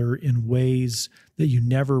another in ways that you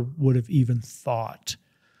never would have even thought.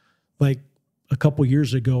 Like a couple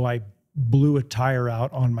years ago, I blew a tire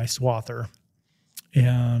out on my swather,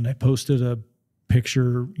 and I posted a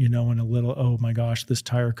picture, in a little, oh my gosh, this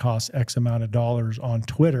tire costs X amount of dollars on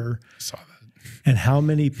Twitter. I saw that. And how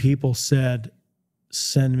many people said,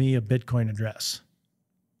 send me a Bitcoin address?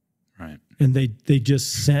 Right. And they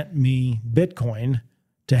just sent me Bitcoin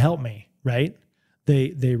to help me, right?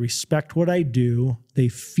 They respect what I do. They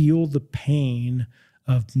feel the pain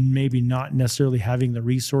of maybe not necessarily having the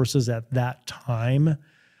resources at that time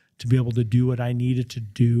to be able to do what I needed to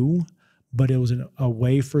do, but it was a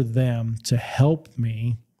way for them to help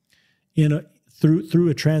me through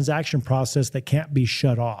a transaction process that can't be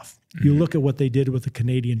shut off. Mm-hmm. You look at what they did with the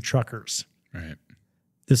Canadian truckers. Right.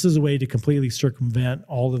 This is a way to completely circumvent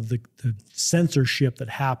all of the censorship that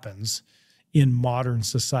happens in modern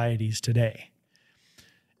societies today.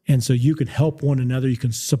 And so you can help one another. You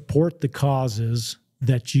can support the causes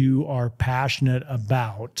that you are passionate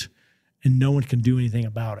about, and no one can do anything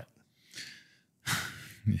about it.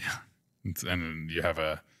 Yeah. And you have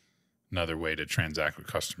another way to transact with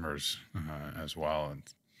customers as well. And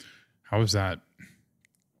How has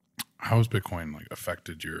Bitcoin like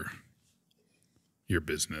affected your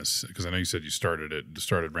business? Because I know you said you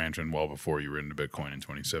started ranching well before you were into Bitcoin in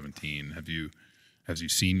 2017. Have you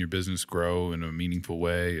seen your business grow in a meaningful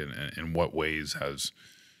way? And in what ways has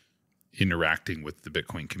interacting with the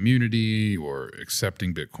Bitcoin community or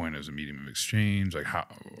accepting Bitcoin as a medium of exchange, like how,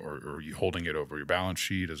 or are you holding it over your balance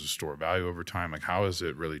sheet as a store of value over time? Like how has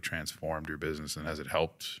it really transformed your business, and has it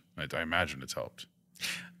helped? I imagine it's helped.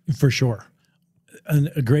 For sure.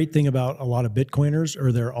 And a great thing about a lot of Bitcoiners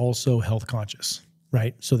are they're also health conscious,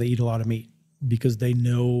 right? So they eat a lot of meat because they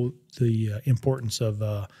know the importance of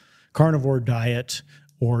a carnivore diet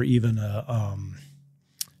or even a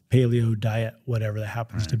paleo diet, whatever that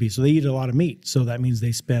happens to be. So they eat a lot of meat. So that means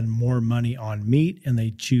they spend more money on meat and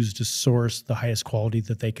they choose to source the highest quality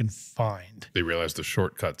that they can find. They realize the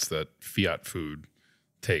shortcuts that fiat food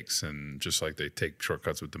takes, and just like they take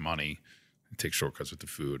shortcuts with the money, they take shortcuts with the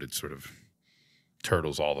food. It sort of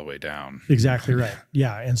turtles all the way down. Exactly right.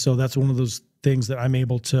 Yeah. And so that's one of those things that I'm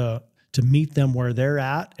able to meet them where they're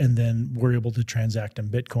at, and then we're able to transact in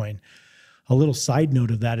Bitcoin. A little side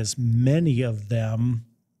note of that is many of them,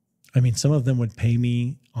 some of them would pay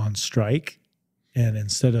me on Strike, and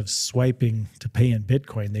instead of swiping to pay in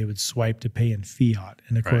Bitcoin, they would swipe to pay in fiat.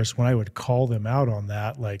 And of course, when I would call them out on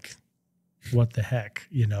that, like, what the heck,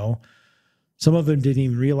 Some of them didn't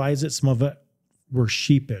even realize it. Some of it were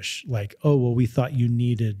sheepish, like, oh, well, we thought you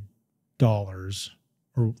needed dollars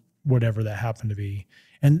or whatever that happened to be.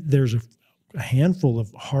 And there's a handful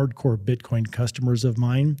of hardcore Bitcoin customers of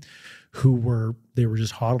mine who were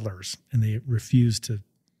just hodlers, and they refused to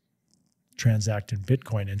transact in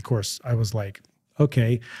Bitcoin. And of course, I was like,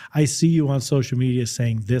 okay, I see you on social media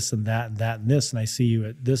saying this and that and that and this, and I see you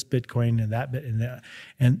at this Bitcoin and that bit and that,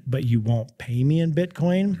 but you won't pay me in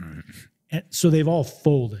Bitcoin. Right. And so they've all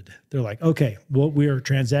folded. They're like, okay, well, we are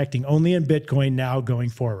transacting only in Bitcoin now going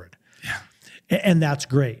forward. Yeah. And that's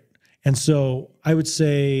great. And so I would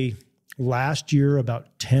say last year,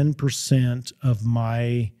 about 10% of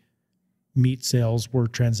my meat sales were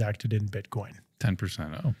transacted in Bitcoin.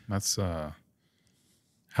 10%. Oh, that's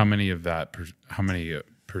how many of that? How many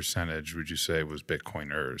percentage would you say was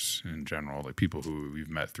Bitcoiners in general, like people who you've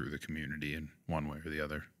met through the community in one way or the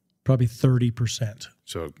other? Probably 30%.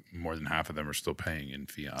 So more than half of them are still paying in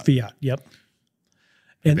fiat. Fiat, yep.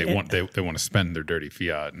 And they want to spend their dirty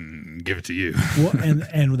fiat and give it to you. Well,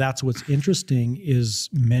 and that's what's interesting is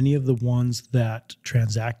many of the ones that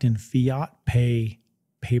transact in fiat pay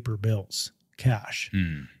paper bills, cash,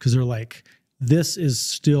 because they're like, this is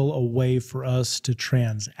still a way for us to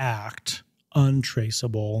transact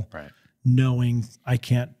untraceable, right? Knowing I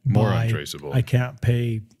can't untraceable. I can't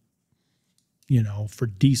pay, for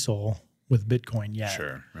diesel with Bitcoin yet.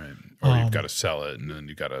 Sure, right. Or you've got to sell it, and then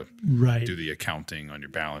you've got to do the accounting on your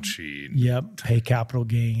balance sheet. Yep, pay capital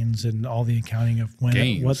gains and all the accounting of when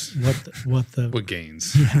gains. What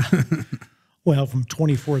gains? Yeah. Well, from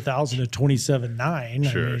 24,000 to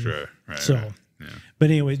 27,900. Sure. Right, so. Right. Yeah. But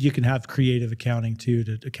anyway, you can have creative accounting too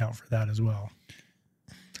to account for that as well.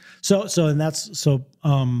 So I've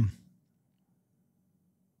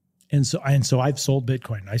sold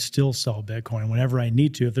Bitcoin. I still sell Bitcoin whenever I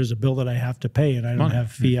need to. If there's a bill that I have to pay and I don't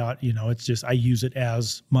have fiat, it's just I use it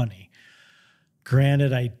as money.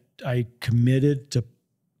 Granted, I committed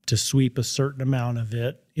to sweep a certain amount of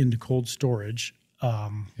it into cold storage.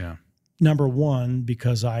 Number one,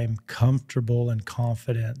 because I'm comfortable and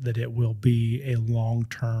confident that it will be a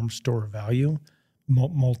long-term store of value,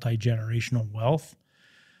 multi-generational wealth.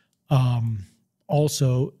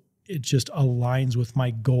 Also, it just aligns with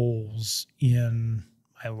my goals in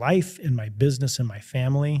my life, in my business, and my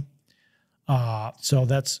family. So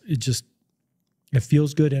it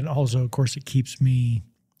feels good. And also, of course, it keeps me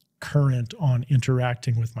current on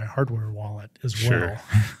interacting with my hardware wallet as well.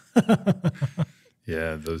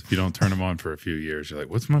 Yeah, those, if you don't turn them on for a few years, you're like,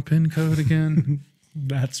 what's my PIN code again?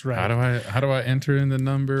 That's right. How do I enter in the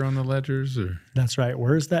number on the ledgers? Or that's right.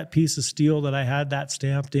 Where's that piece of steel that I had that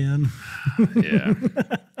stamped in? Yeah.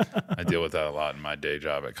 I deal with that a lot in my day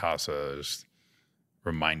job at Casa, just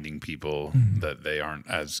reminding people that they aren't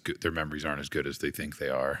as good, their memories aren't as good as they think they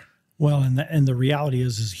are. Well, and the reality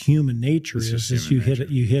is human nature is you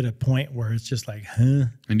hit a point where it's just like, huh?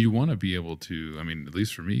 And you want to be able to, at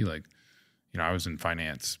least for me, like, I was in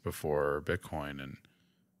finance before Bitcoin, and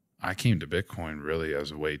I came to Bitcoin really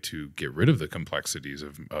as a way to get rid of the complexities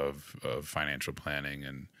of financial planning.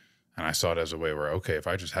 And I saw it as a way where, okay, if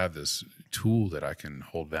I just have this tool that I can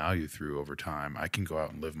hold value through over time, I can go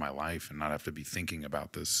out and live my life and not have to be thinking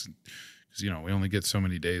about this. Because, we only get so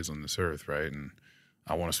many days on this earth, right? And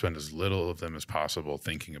I want to spend as little of them as possible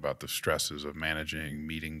thinking about the stresses of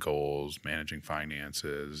meeting goals, managing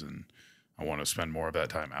finances, and I want to spend more of that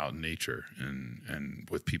time out in nature and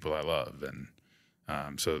with people I love. And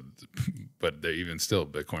but even still,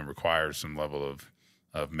 Bitcoin requires some level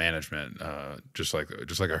of management, just like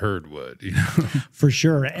a herd would, For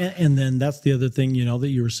sure. And then that's the other thing, that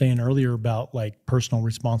you were saying earlier about like personal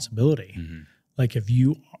responsibility. Mm-hmm. Like if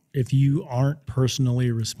you aren't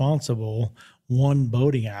personally responsible, one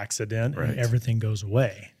boating accident and everything goes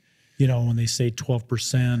away. When they say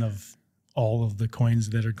 12% of all of the coins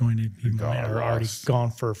that are going to be mined are already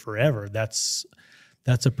gone for forever, that's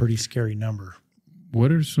a pretty scary number.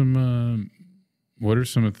 What are some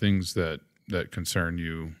of the things that concern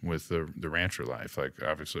you with the rancher life? Like,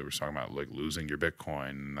 obviously we're talking about like losing your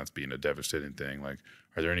Bitcoin, and that's being a devastating thing. Like,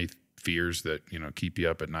 are there any fears that, keep you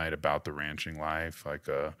up at night about the ranching life? Like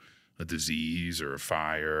a disease or a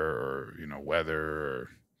fire or, weather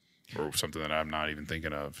or something that I'm not even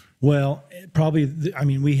thinking of? Well, probably,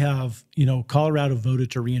 we have, Colorado voted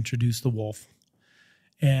to reintroduce the wolf.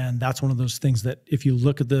 And that's one of those things that if you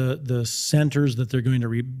look at the centers that they're going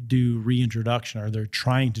to do reintroduction, or they're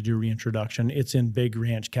trying to do reintroduction, it's in big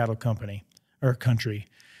ranch cattle country.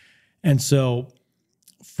 And so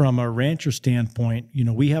from a rancher standpoint,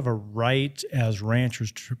 we have a right as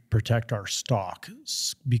ranchers to protect our stock,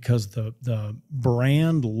 because the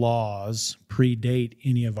brand laws predate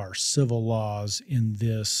any of our civil laws in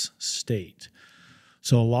this state.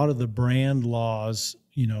 So a lot of the brand laws,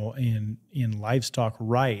 in livestock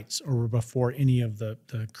rights, or before any of the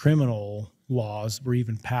criminal laws were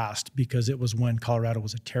even passed, because it was when Colorado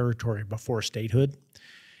was a territory before statehood.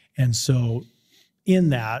 And so in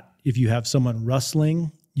that, if you have someone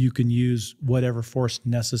rustling, you can use whatever force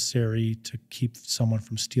necessary to keep someone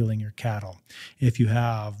from stealing your cattle. If you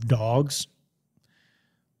have dogs,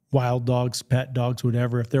 wild dogs, pet dogs,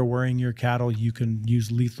 whatever, if they're worrying your cattle, you can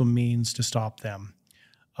use lethal means to stop them.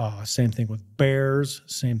 Same thing with bears,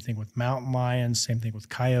 same thing with mountain lions, same thing with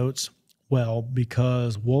coyotes. Well,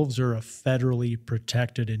 because wolves are a federally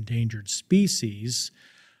protected endangered species,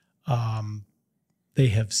 they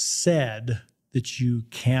have said that you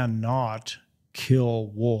cannot kill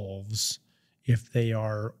wolves if they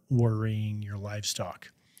are worrying your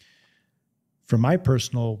livestock. From my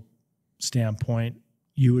personal standpoint,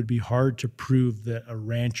 you would be hard to prove that a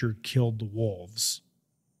rancher killed the wolves.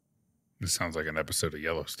 This sounds like an episode of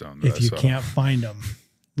Yellowstone. If you can't find them.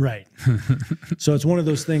 Right. So it's one of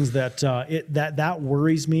those things that that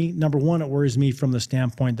worries me. Number one, it worries me from the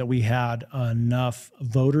standpoint that we had enough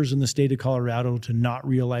voters in the state of Colorado to not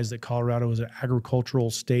realize that Colorado is an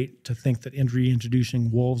agricultural state, to think that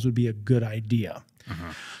reintroducing wolves would be a good idea.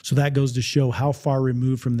 Uh-huh. So that goes to show how far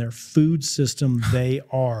removed from their food system they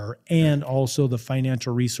are, and also the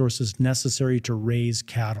financial resources necessary to raise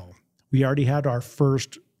cattle. We already had our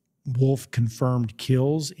first wolf confirmed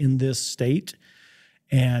kills in this state.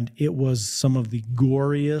 And it was some of the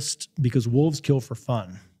goriest, because wolves kill for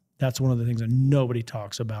fun. That's one of the things that nobody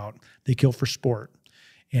talks about. They kill for sport.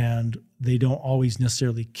 And they don't always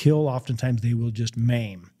necessarily kill. Oftentimes they will just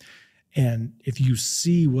maim. And if you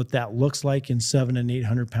see what that looks like in 700 and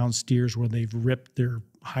 800 pound steers, where they've ripped their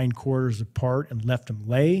hindquarters apart and left them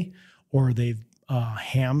lay, or they've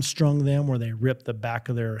hamstrung them, where they rip the back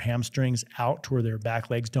of their hamstrings out to where their back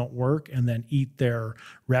legs don't work, and then eat their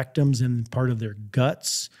rectums and part of their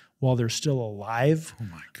guts while they're still alive. Oh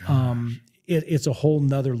my gosh. It's a whole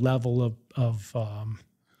nother level of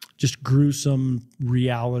just gruesome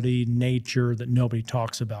reality, nature that nobody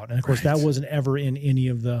talks about. And of course, that wasn't ever in any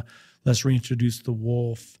of the let's reintroduce the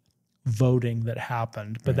wolf voting that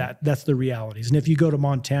happened, but that's the realities. And if you go to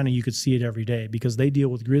Montana, you could see it every day, because they deal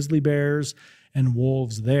with grizzly bears and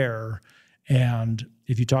wolves there. And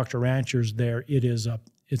if you talk to ranchers there,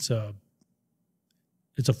 it's a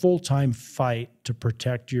full-time fight to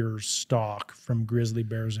protect your stock from grizzly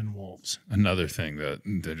bears and wolves. Another thing that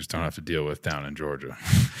they just don't have to deal with down in Georgia.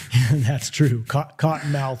 That's true.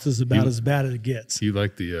 Cottonmouth is about as bad as it gets. You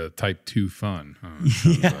like the type 2 fun, huh?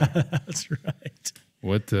 Yeah, that's right.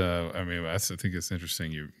 What I think it's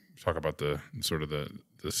interesting. You talk about the sort of the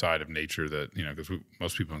side of nature that, because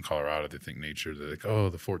most people in Colorado, they think nature, they're like, oh,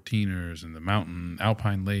 the 14ers and the mountain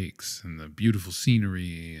alpine lakes and the beautiful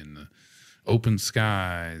scenery and the open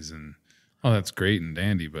skies, and that's great and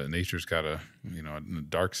dandy, but nature's got a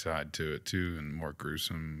dark side to it too, and more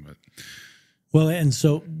gruesome. But well, and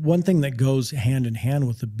so one thing that goes hand in hand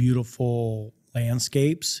with the beautiful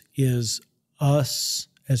landscapes is us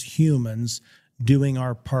as humans doing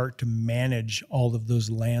our part to manage all of those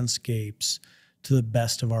landscapes to the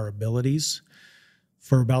best of our abilities.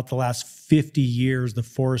 for about the last 50 years, the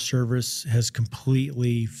Forest Service has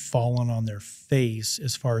completely fallen on their face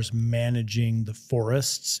as far as managing the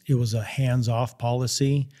forests. It was a hands-off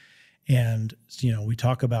policy. And, we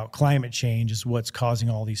talk about climate change is what's causing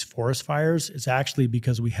all these forest fires. It's actually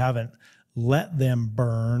because we haven't let them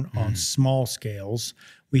burn on small scales.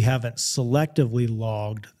 We haven't selectively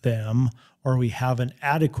logged them, or we haven't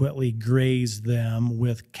adequately grazed them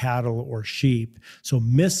with cattle or sheep. So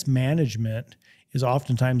mismanagement is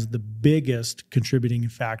oftentimes the biggest contributing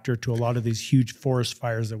factor to a lot of these huge forest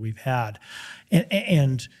fires that we've had.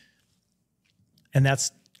 And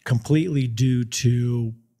that's completely due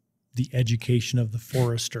to the education of the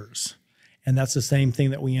foresters. And that's the same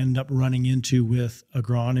thing that we end up running into with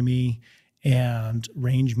agronomy and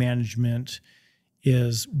range management,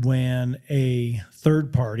 is when a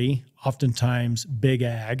third party, oftentimes big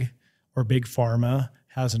ag or big pharma,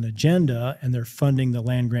 has an agenda and they're funding the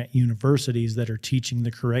land grant universities that are teaching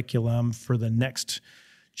the curriculum for the next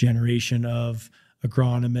generation of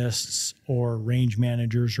agronomists or range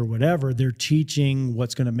managers or whatever. They're teaching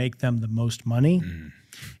what's going to make them the most money.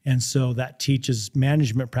 And so that teaches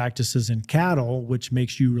management practices in cattle, which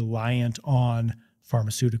makes you reliant on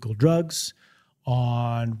pharmaceutical drugs,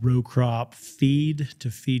 on row crop feed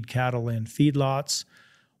to feed cattle in feedlots.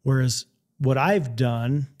 Whereas what I've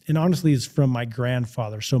done, and honestly is from my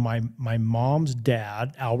grandfather. So my mom's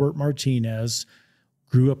dad, Albert Martinez,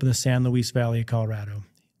 grew up in the San Luis Valley of Colorado.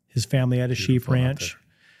 His family had a sheep ranch.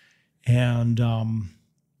 And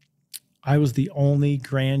I was the only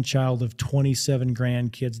grandchild of 27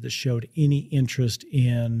 grandkids that showed any interest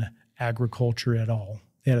in agriculture at all.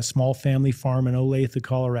 They had a small family farm in Olathe,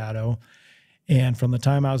 Colorado. And from the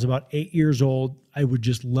time I was about 8 years old, I would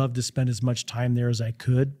just love to spend as much time there as I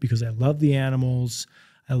could because I love the animals.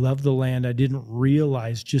 I love the land. I didn't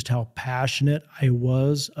realize just how passionate I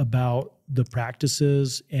was about the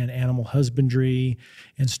practices and animal husbandry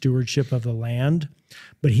and stewardship of the land.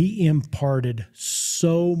 But he imparted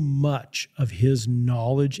so much of his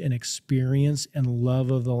knowledge and experience and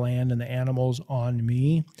love of the land and the animals on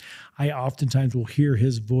me. I oftentimes will hear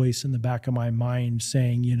his voice in the back of my mind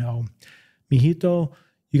saying, Mijito,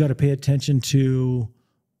 you got to pay attention to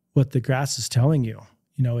what the grass is telling you.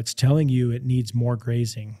 It's telling you it needs more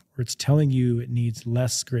grazing, or it's telling you it needs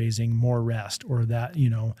less grazing, more rest, or that,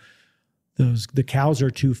 the cows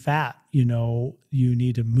are too fat. You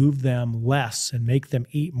need to move them less and make them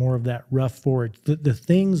eat more of that rough forage. The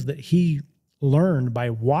things that he learned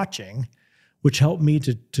by watching, which helped me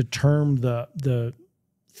to term the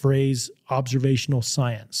phrase observational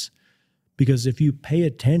science. Because if you pay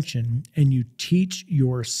attention and you teach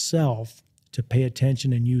yourself to pay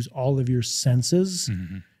attention and use all of your senses,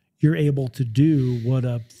 you're able to do what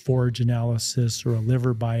a forage analysis or a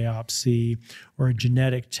liver biopsy or a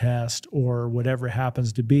genetic test or whatever it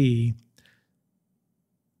happens to be,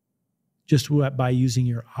 just by using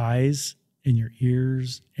your eyes and your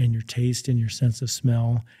ears and your taste and your sense of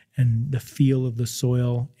smell and the feel of the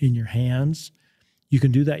soil in your hands. You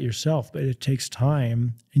can do that yourself, but it takes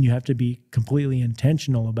time, and you have to be completely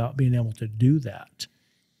intentional about being able to do that.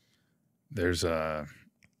 There's a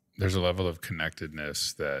level of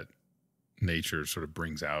connectedness that nature sort of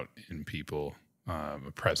brings out in people, a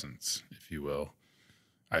presence, if you will.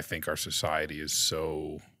 I think our society is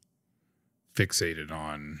so fixated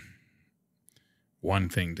on one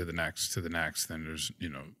thing to the next, then there's,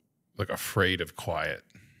 like afraid of quiet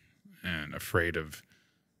and afraid of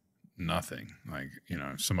nothing. Like,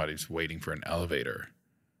 if somebody's waiting for an elevator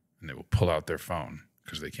and they will pull out their phone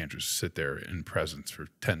because they can't just sit there in presence for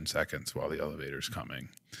 10 seconds while the elevator's coming.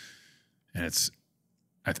 And it's,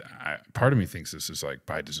 part of me thinks this is like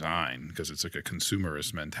by design, because it's like a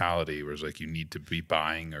consumerist mentality where it's like you need to be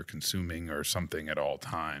buying or consuming or something at all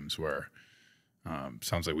times, where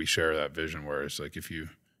sounds like we share that vision where it's like if you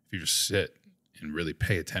just sit and really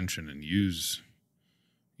pay attention and use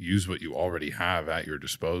what you already have at your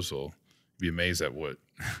disposal, you'd be amazed at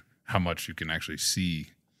how much you can actually see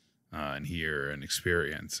and hear and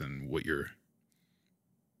experience, and what your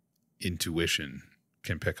intuition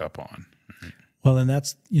can pick up on. Right? Well, and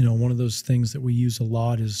that's, one of those things that we use a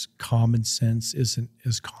lot is common sense isn't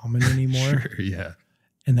as common anymore. Sure, yeah.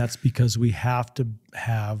 And that's because we have to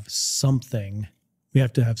have something. We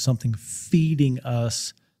have to have something feeding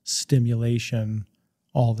us stimulation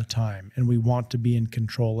all the time, and we want to be in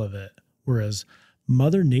control of it. Whereas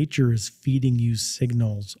Mother Nature is feeding you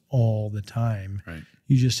signals all the time. Right.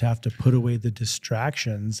 You just have to put away the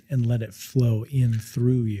distractions and let it flow in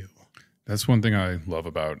through you. That's one thing I love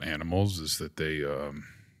about animals, is that they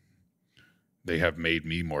have made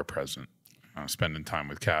me more present. Spending time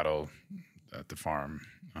with cattle, at the farm,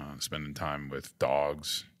 spending time with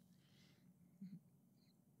dogs,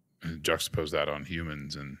 and juxtapose that on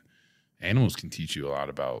humans. And animals can teach you a lot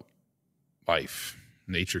about life.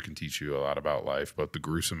 Nature can teach you a lot about life, but the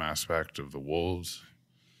gruesome aspect of the wolves,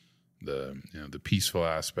 the peaceful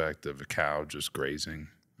aspect of a cow just grazing.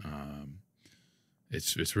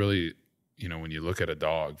 It's really, when you look at a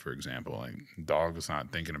dog, for example, like a dog is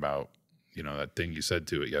not thinking about, that thing you said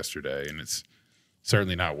to it yesterday, and it's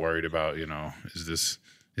certainly not worried about,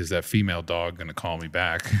 is that female dog going to call me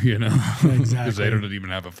back? Exactly, because they don't even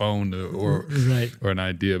have a phone or right. or an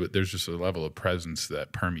idea. But there's just a level of presence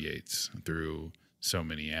that permeates through so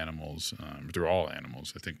many animals, through all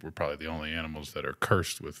animals. I think we're probably the only animals that are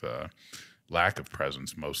cursed with lack of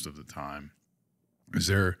presence most of the time. Is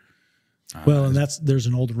there? Well, and there's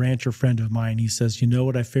an old rancher friend of mine. He says, you know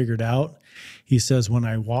what I figured out? He says, when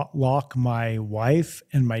I lock my wife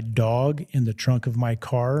and my dog in the trunk of my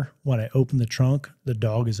car, when I open the trunk, the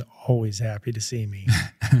dog is always happy to see me.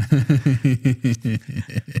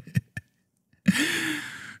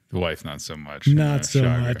 The wife, not so much. Not so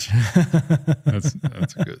much. That's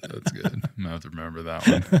good. That's good. I'm gonna have to remember that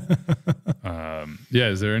one.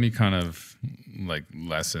 Is there any kind of like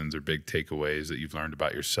lessons or big takeaways that you've learned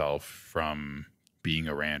about yourself from being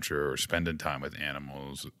a rancher or spending time with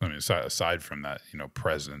animals? I mean, aside from that,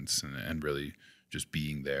 presence and really just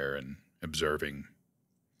being there and observing.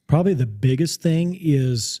 Probably the biggest thing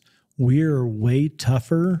is we're way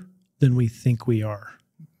tougher than we think we are.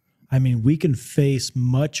 I mean, we can face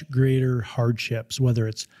much greater hardships, whether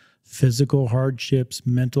it's physical hardships,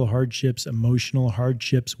 mental hardships, emotional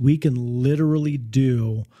hardships. We can literally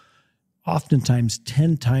do oftentimes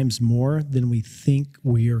 10 times more than we think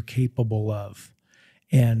we are capable of.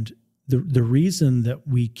 And the reason that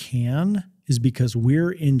we can is because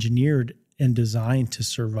we're engineered and designed to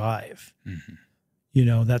survive.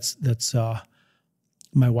 Mm-hmm. That's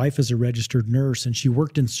my wife is a registered nurse, and she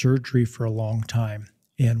worked in surgery for a long time.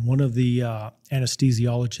 And one of the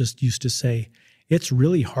anesthesiologists used to say, it's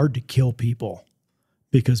really hard to kill people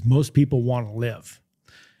because most people want to live.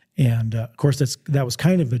 And of course, that was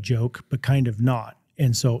kind of a joke, but kind of not.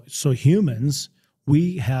 And so humans,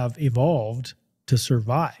 we have evolved to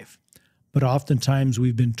survive. But oftentimes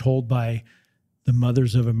we've been told by the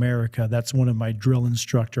mothers of America, that's one of my drill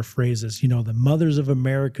instructor phrases, the mothers of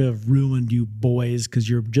America have ruined you boys because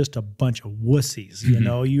you're just a bunch of wussies.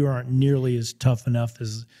 Mm-hmm. You aren't nearly as tough enough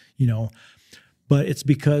as, but it's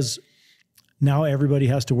because now everybody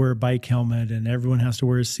has to wear a bike helmet and everyone has to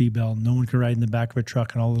wear a seatbelt. No one can ride in the back of a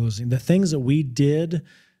truck and all of those things. The things that we did,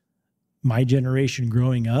 my generation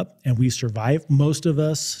growing up, and we survived, most of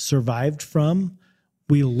us survived from,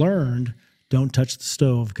 we learned, don't touch the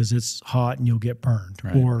stove because it's hot and you'll get burned.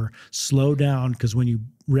 Right. Or slow down because when you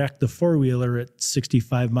wreck the four-wheeler at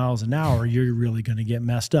 65 miles an hour, you're really going to get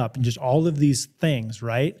messed up. And just all of these things,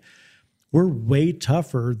 right? We're way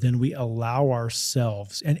tougher than we allow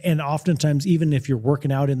ourselves. And oftentimes, even if you're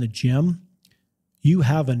working out in the gym, you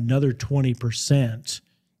have another 20%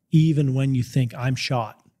 even when you think I'm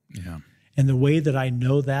shot. Yeah. And the way that I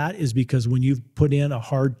know that is because when you've put in a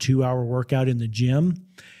hard 2-hour workout in the gym,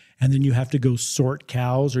 and then you have to go sort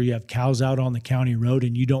cows or you have cows out on the county road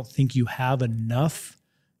and you don't think you have enough,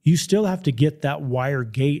 you still have to get that wire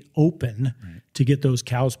gate open to get those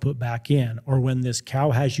cows put back in. Or when this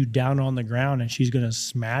cow has you down on the ground and she's going to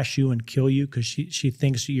smash you and kill you because she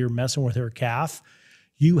thinks you're messing with her calf,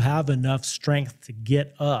 you have enough strength to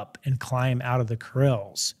get up and climb out of the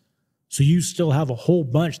corrals. So you still have a whole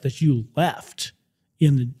bunch that you left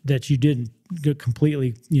that you didn't get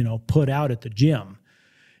completely, put out at the gym.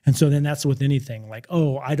 And so then that's with anything like,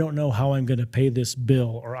 oh, I don't know how I'm going to pay this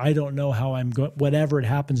bill, or I don't know how I'm going, whatever it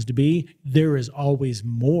happens to be, there is always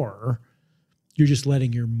more. You're just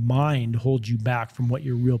letting your mind hold you back from what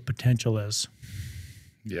your real potential is.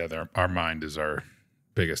 Yeah, our mind is our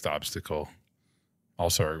biggest obstacle.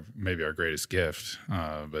 Also, maybe our greatest gift,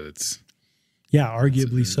 but it's... Yeah,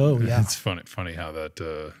 arguably so, yeah. It's funny how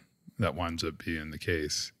that winds up being the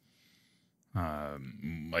case.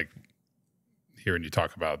 Like... hearing you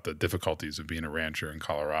talk about the difficulties of being a rancher in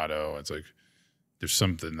Colorado, it's like there's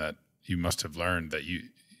something that you must have learned that you,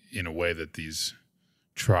 in a way that these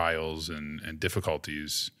trials and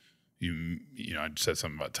difficulties, I said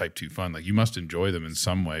something about type 2 fun, like you must enjoy them in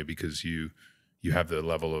some way because you have the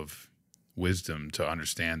level of wisdom to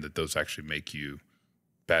understand that those actually make you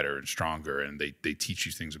better and stronger, and they teach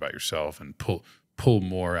you things about yourself and pull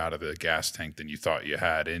more out of the gas tank than you thought you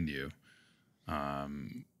had in you.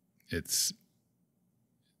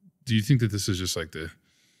 Do you think that this is just like the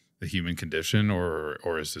human condition,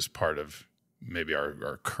 or is this part of maybe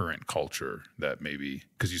our current culture that maybe,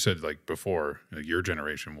 because you said like before, your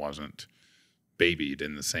generation wasn't babied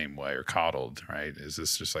in the same way or coddled, right? Is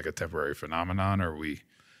this just like a temporary phenomenon, or is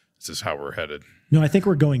this how we're headed? No, I think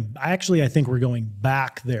we're going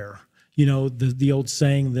back there. The old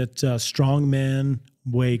saying that strong men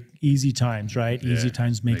wake easy times, right? Yeah, easy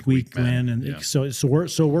times make weak men. And yeah.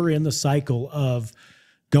 so we're in the cycle of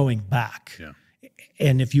going back. Yeah.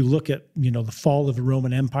 And if you look at, the fall of the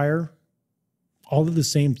Roman Empire, all of the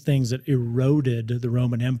same things that eroded the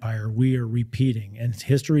Roman Empire, we are repeating, and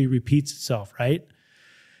history repeats itself, right?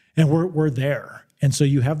 And we're there. And so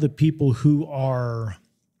you have the people who are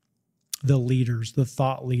the leaders, the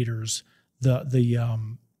thought leaders,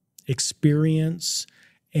 the experience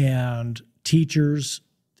and teachers,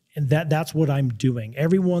 and that's what I'm doing.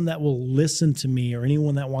 Everyone that will listen to me, or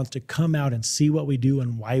anyone that wants to come out and see what we do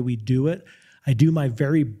and why we do it, I do my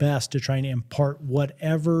very best to try and impart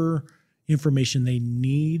whatever information they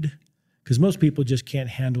need, because most people just can't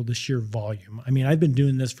handle the sheer volume. I mean, I've been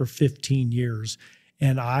doing this for 15 years,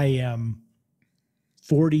 and I am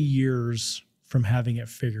 40 years from having it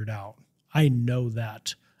figured out. I know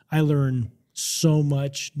that. I learn so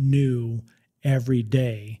much new every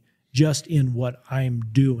day just in what I'm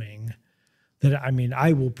doing that,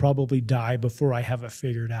 I will probably die before I have it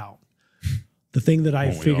figured out. The thing that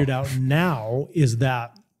I figured out now is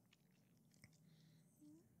that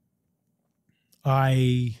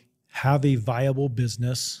I have a viable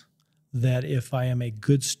business, that if I am a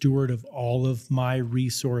good steward of all of my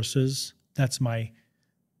resources, that's my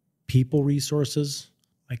people resources,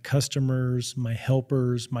 my customers, my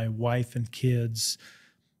helpers, my wife and kids,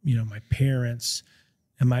 my parents,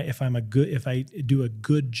 if I do a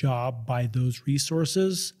good job by those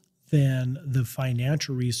resources, then the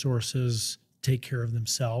financial resources take care of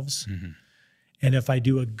themselves. Mm-hmm. And if I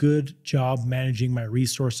do a good job managing my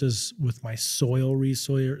resources with my soil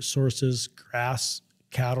resources, grass,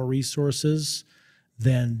 cattle resources,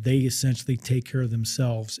 then they essentially take care of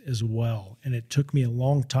themselves as well. And it took me a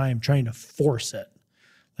long time trying to force it,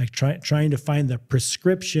 like trying to find the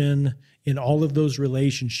prescription in all of those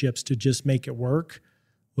relationships to just make it work.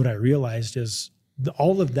 What I realized is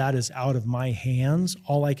all of that is out of my hands.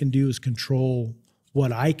 All I can do is control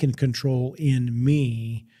what I can control in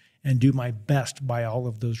me and do my best by all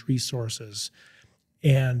of those resources.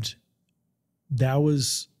 And that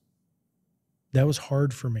was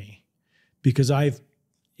hard for me, because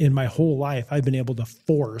in my whole life, I've been able to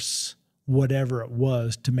force whatever it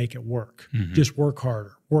was to make it work. Mm-hmm. Just work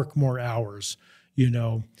harder, work more hours,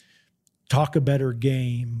 talk a better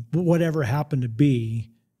game, whatever happened to be.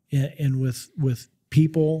 And with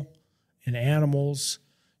people and animals,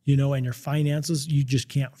 and your finances, you just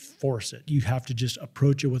can't force it. You have to just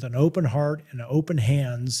approach it with an open heart and open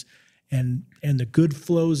hands, and the good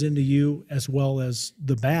flows into you as well as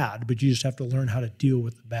the bad, but you just have to learn how to deal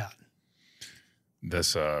with the bad.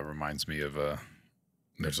 This reminds me of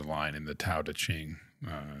there's a line in the Tao Te Ching.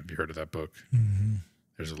 Have you heard of that book? Mm-hmm.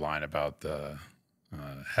 There's a line about the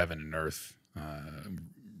heaven and earth.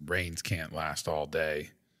 Rains can't last all day.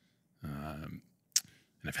 And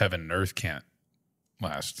if heaven and earth can't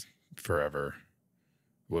last forever,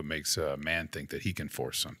 what makes a man think that he can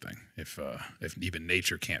force something? If even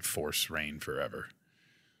nature can't force rain forever.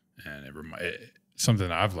 And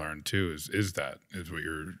something I've learned too is what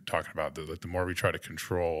you're talking about. The more we try to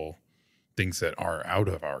control things that are out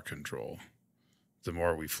of our control, the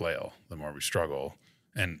more we flail, the more we struggle,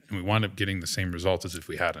 and we wind up getting the same results as if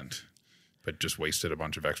we hadn't, but just wasted a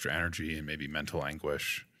bunch of extra energy and maybe mental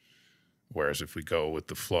anguish. Whereas if we go with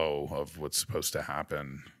the flow of what's supposed to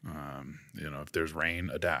happen, if there's rain,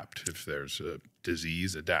 adapt. If there's a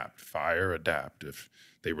disease, adapt. Fire, adapt. If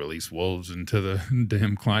they release wolves into the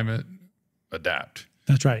damn climate, adapt.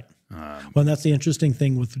 That's right. Well, that's the interesting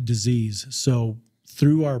thing with disease. So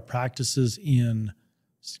through our practices in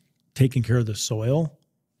taking care of the soil,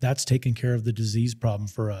 that's taking care of the disease problem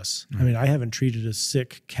for us. Mm-hmm. I mean, I haven't treated a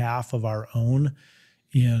sick calf of our own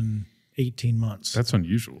in 18 months. That's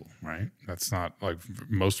unusual, right? That's not like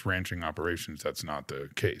most ranching operations. That's not the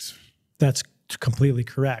case. That's completely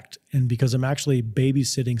correct. And because I'm actually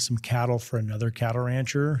babysitting some cattle for another cattle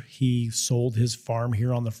rancher, he sold his farm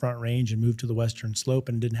here on the Front Range and moved to the Western Slope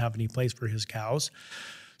and didn't have any place for his cows.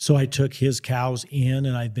 So I took his cows in,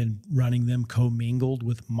 and I've been running them commingled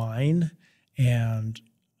with mine. And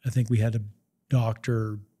I think we had to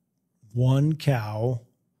doctor 1 cow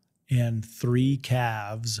and 3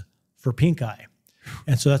 calves for pink eye.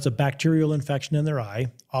 And so that's a bacterial infection in their eye,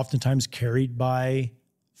 oftentimes carried by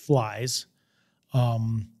flies.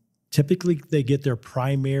 typically they get their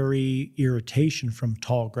primary irritation from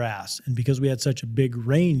tall grass. And because we had such a big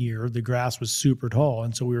rain year, the grass was super tall.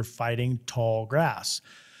 And so we were fighting tall grass.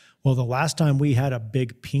 Well, the last time we had a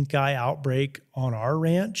big pink eye outbreak on our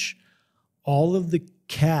ranch, all of the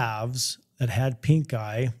calves that had pink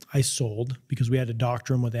eye, I sold because we had to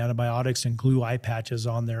doctor them with antibiotics and glue eye patches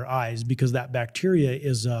on their eyes because that bacteria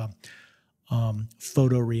is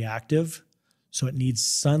photoreactive. So it needs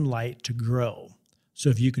sunlight to grow. So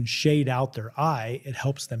if you can shade out their eye, it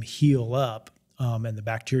helps them heal up and the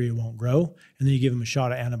bacteria won't grow. And then you give them a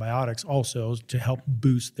shot of antibiotics also to help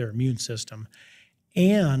boost their immune system.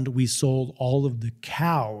 And we sold all of the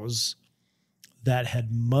cows that had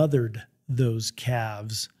mothered those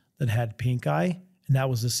calves that had pink eye. And that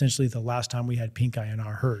was essentially the last time we had pink eye in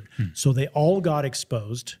our herd. So they all got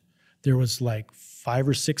exposed. There was like 5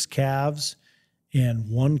 or 6 calves and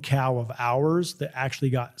 1 cow of ours that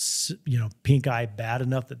actually got, pink eye bad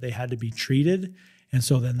enough that they had to be treated. And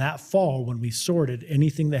so then that fall, when we sorted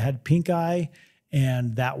anything that had pink eye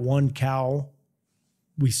and that 1 cow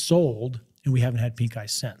we sold, and we haven't had pink eye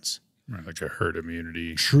since. Right, like a herd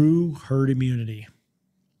immunity. True herd immunity.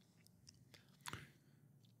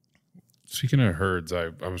 Speaking of herds, I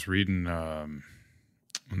was reading on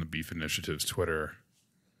the Beef Initiative's Twitter,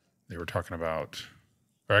 they were talking about,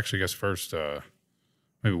 or actually I guess first,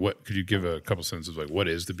 maybe could you give a couple sentences like what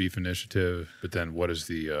is the Beef Initiative, but then what is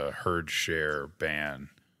the herd share ban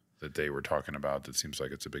that they were talking about that seems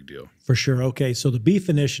like it's a big deal? For sure. Okay, so the Beef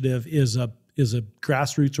Initiative is a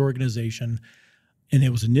grassroots organization, and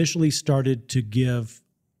it was initially started to give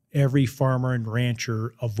every farmer and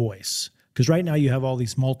rancher a voice. Because right now you have all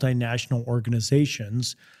these multinational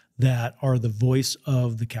organizations that are the voice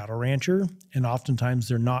of the cattle rancher, and oftentimes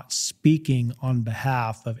they're not speaking on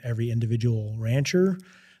behalf of every individual rancher.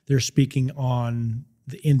 They're speaking on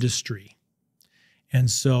the industry. And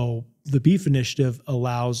so the Beef Initiative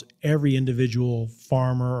allows every individual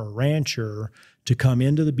farmer or rancher to come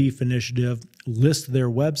into the Beef Initiative, list their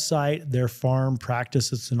website, their farm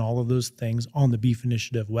practices, and all of those things on the Beef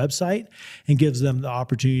Initiative website, and gives them the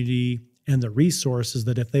opportunity and the resources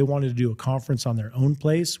that if they wanted to do a conference on their own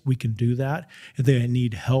place, we can do that. If they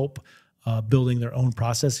need help building their own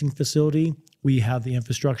processing facility, we have the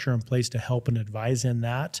infrastructure in place to help and advise in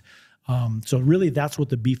that. So really that's what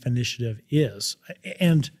the Beef Initiative is.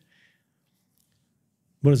 And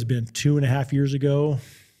what has it been, 2.5 years ago?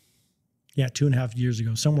 Yeah, 2.5 years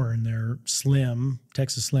ago, somewhere in there,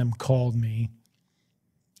 Texas Slim called me.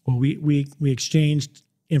 Well, we exchanged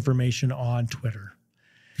information on Twitter.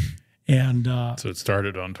 And so it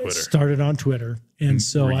started on Twitter. It started on Twitter. And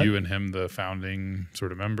so were you and him the founding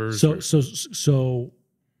sort of members? So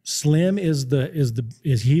Slim he's the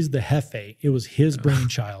Hefe. It was his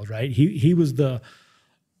brainchild, right? He was the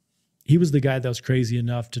guy that was crazy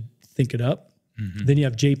enough to think it up. Mm-hmm. Then you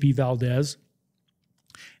have JP Valdez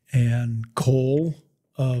and Cole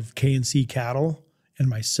of K&C Cattle and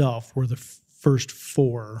myself were the first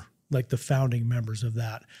 4, like the founding members of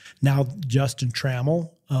that. Now Justin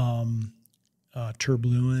Trammell,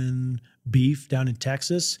 Turbluin Beef down in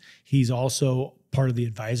Texas, he's also part of the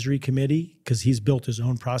advisory committee because he's built his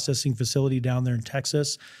own processing facility down there in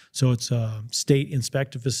Texas. So it's a state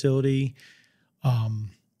inspected facility.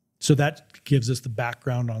 So that gives us the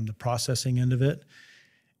background on the processing end of it.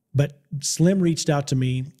 But Slim reached out to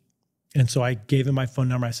me, and so I gave him my phone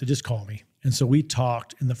number. I said, just call me. And so we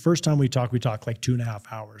talked, and the first time we talked like 2.5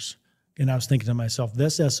 hours. And I was thinking to myself,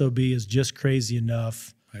 this SOB is just crazy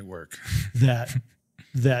enough might work.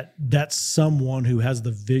 that's someone who has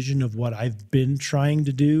the vision of what I've been trying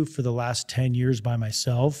to do for the last 10 years by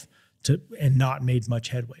myself and not made much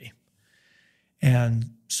headway.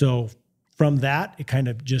 And so from that, it kind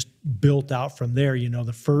of just built out from there.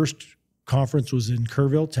 The first conference was in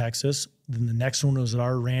Kerrville, Texas. Then the next one was at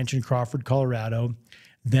our ranch in Crawford, Colorado.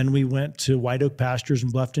 Then we went to White Oak Pastures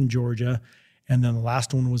in Bluffton, Georgia. And then the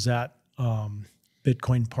last one was at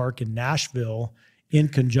Bitcoin Park in Nashville in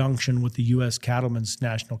conjunction with the U.S. Cattlemen's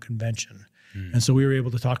National Convention. Mm. And so we were able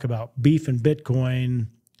to talk about beef and Bitcoin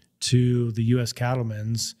to the U.S.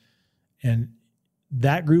 Cattlemen's. And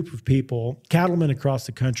that group of people, cattlemen across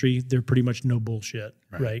the country, they're pretty much no bullshit,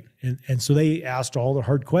 right? And so they asked all the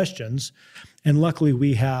hard questions. And luckily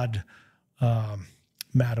we had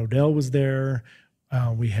Matt Odell was there.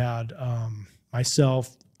 We had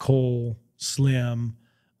myself, Cole, Slim,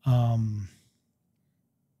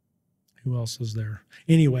 who else was there?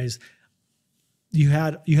 Anyways, you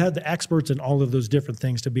had the experts in all of those different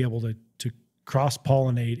things to be able to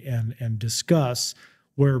cross-pollinate and discuss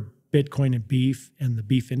where Bitcoin and beef and the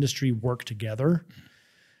beef industry work together.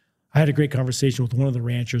 I had a great conversation with one of the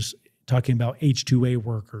ranchers talking about H-2A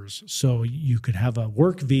workers. So you could have a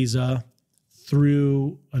work visa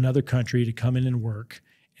through another country to come in and work.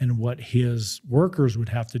 And what his workers would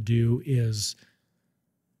have to do is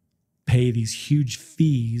pay these huge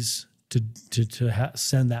fees to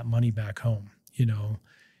send that money back home, you know?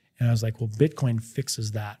 And I was like, well, Bitcoin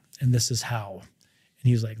fixes that. And this is how. And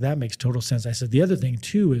he was like, that makes total sense. I said, the other thing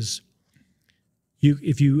too is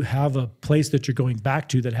if you have a place that you're going back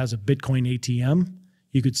to that has a Bitcoin ATM,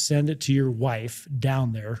 you could send it to your wife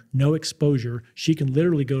down there, no exposure. She can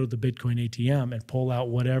literally go to the Bitcoin ATM and pull out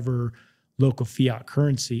whatever local fiat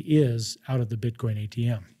currency is out of the Bitcoin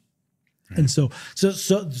ATM. Right. And so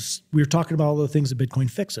we were talking about all the things that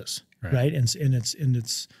Bitcoin fixes, right? And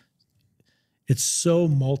it's so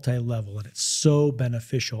multi-level, and it's so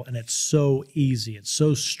beneficial, and it's so easy. It's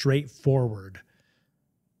so straightforward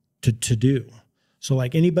to do. So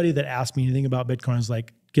like anybody that asks me anything about Bitcoin is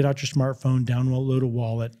like, get out your smartphone, download a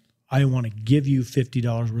wallet. I want to give you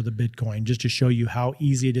 $50 worth of Bitcoin just to show you how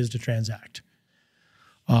easy it is to transact.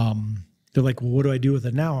 They're like, well, what do I do with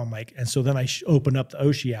it now? I'm like, and so then I open up the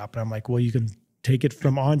Oshi app, and I'm like, well, you can take it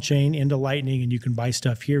from on-chain into Lightning, and you can buy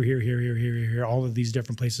stuff here, all of these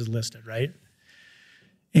different places listed, right?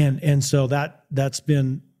 And so that's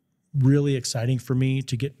been really exciting for me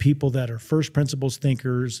to get people that are first principles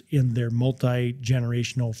thinkers in their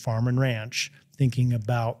multi-generational farm and ranch thinking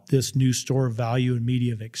about this new store of value and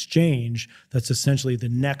media of exchange that's essentially the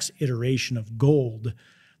next iteration of gold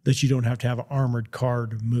that you don't have to have an armored car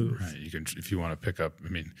to move. Right. You can, if you want to pick up, I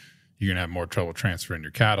mean, you're going to have more trouble transferring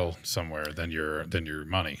your cattle somewhere than your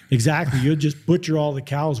money. Exactly. You'll just butcher all the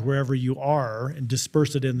cows wherever you are and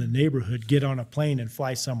disperse it in the neighborhood, get on a plane and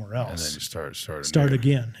fly somewhere else. And then you start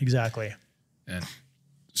again. Exactly. And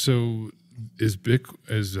so is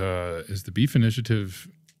the Beef Initiative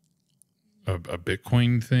a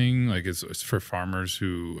Bitcoin thing? Like it's for farmers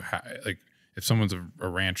who like if someone's a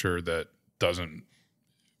rancher that doesn't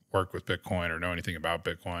work with Bitcoin or know anything about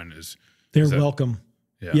Bitcoin, they're welcome.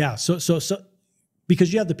 Yeah. So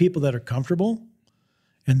because you have the people that are comfortable,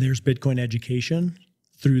 and there's Bitcoin education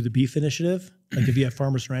through the Beef Initiative. Like if you have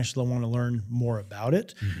farmers and ranchers that want to learn more about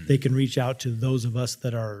it, they can reach out to those of us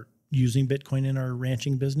that are using Bitcoin in our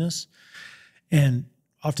ranching business. And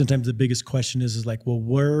oftentimes the biggest question is like, well,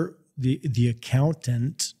 where the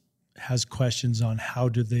accountant has questions on how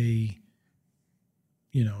do they,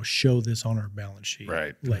 show this on our balance sheet.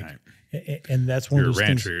 Right. Like, right. And that's one you're of those a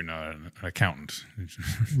rancher, things. you're not an accountant.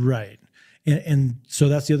 Right. And so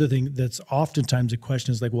that's the other thing that's oftentimes a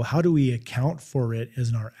question is like, well, how do we account for it as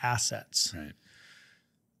in our assets? Right.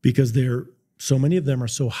 Because so many of them are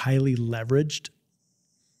so highly leveraged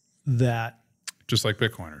that. Just like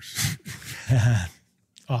Bitcoiners.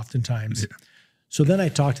 Oftentimes. Yeah. So then I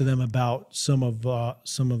talked to them about some of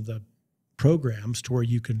the programs to where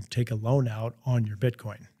you can take a loan out on your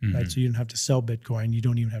Bitcoin, right? So you don't have to sell Bitcoin. You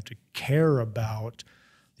don't even have to care about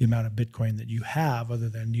the amount of Bitcoin that you have, other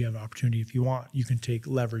than you have an opportunity if you want. You can take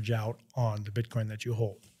leverage out on the Bitcoin that you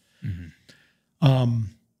hold.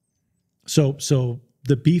 So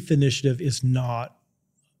the Beef Initiative is not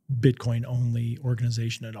Bitcoin only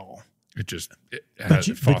organization at all.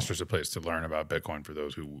 It fosters a place to learn about Bitcoin for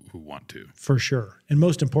those who want to. For sure. And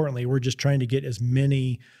most importantly, we're just trying to get as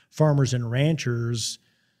many farmers and ranchers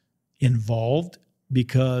involved,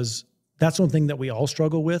 because that's one thing that we all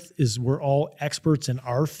struggle with is we're all experts in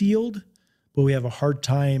our field, but we have a hard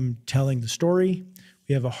time telling the story.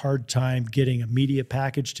 We have a hard time getting a media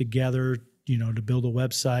package together, to build a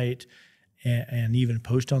website and even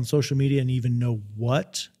post on social media and even know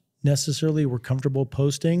what necessarily we're comfortable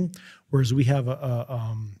posting. Whereas we have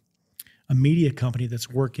a media company that's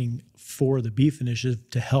working for the Beef Initiative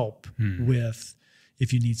to help with,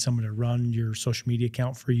 if you need someone to run your social media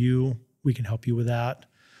account for you, we can help you with that.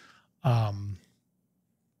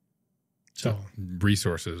 So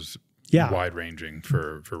resources, wide ranging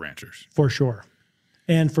for ranchers. For sure.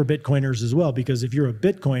 And for Bitcoiners as well, because if you're a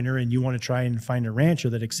Bitcoiner and you want to try and find a rancher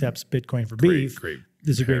that accepts Bitcoin for beef,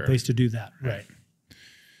 this is a great place to do that. Right.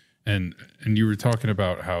 And you were talking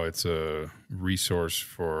about how it's a resource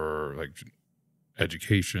for like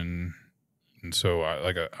education, and so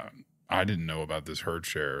I didn't know about this herd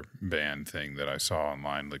share ban thing that I saw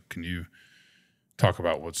online. Like, can you talk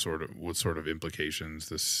about what sort of implications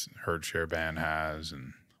this herd share ban has?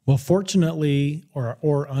 And well, fortunately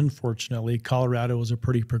or unfortunately, Colorado is a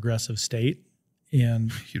pretty progressive state,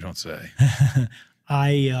 and you don't say.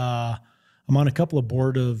 I'm on a couple of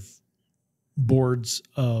boards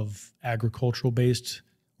of agricultural based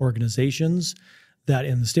organizations that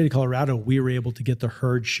in the state of Colorado, we were able to get the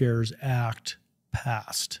Herd Shares Act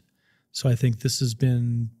passed. So I think this has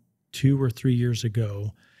been 2 or 3 years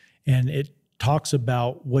ago. And it talks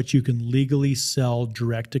about what you can legally sell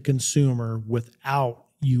direct to consumer without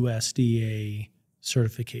USDA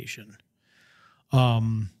certification.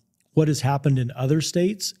 What has happened in other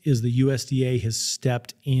states is the USDA has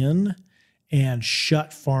stepped in and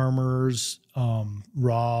shut farmers,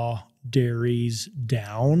 raw dairies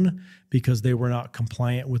down because they were not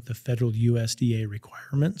compliant with the federal USDA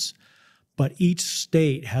requirements. But each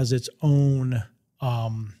state has its own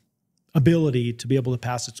ability to be able to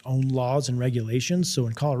pass its own laws and regulations. So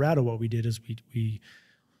in Colorado, what we did is it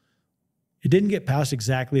didn't get passed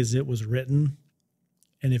exactly as it was written.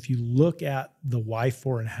 And if you look at the why,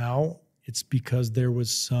 for, and how, it's because there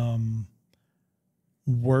was some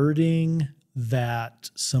wording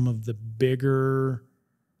that some of the bigger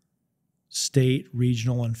state,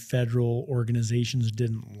 regional, and federal organizations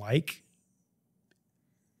didn't like.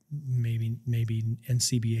 Maybe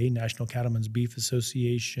NCBA, National Cattlemen's Beef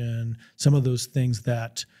Association, some of those things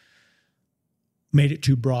that made it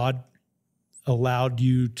too broad, allowed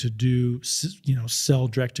you to do, sell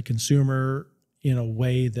direct to consumer in a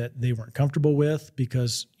way that they weren't comfortable with,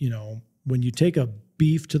 because, when you take a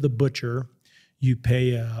beef to the butcher, you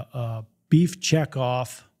pay a beef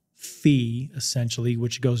checkoff fee, essentially,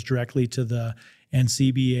 which goes directly to the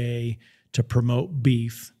NCBA to promote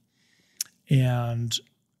beef. And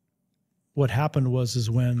what happened was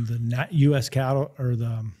when the U.S. Cattle, or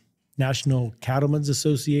the National Cattlemen's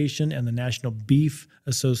Association and the National Beef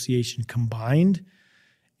Association combined,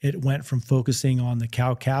 it went from focusing on the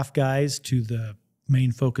cow-calf guys to the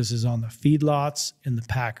main focus is on the feedlots and the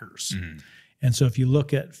packers. Mm-hmm. And so if you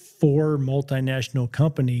look at 4 multinational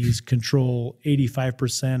companies control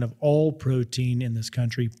 85% of all protein in this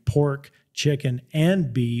country, pork, chicken,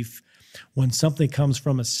 and beef, when something comes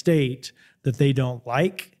from a state that they don't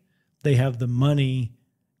like, they have the money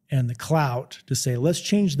and the clout to say, let's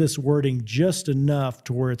change this wording just enough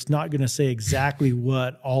to where it's not going to say exactly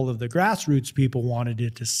what all of the grassroots people wanted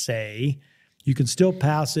it to say. You can still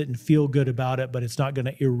pass it and feel good about it, but it's not going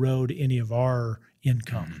to erode any of our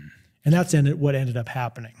income. Mm-hmm. And that's what ended up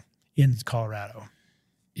happening in Colorado.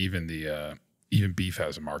 Even beef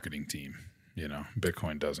has a marketing team.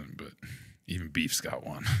 Bitcoin doesn't, but even beef's got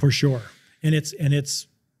one for sure. And it's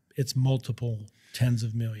multiple tens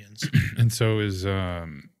of millions. And so is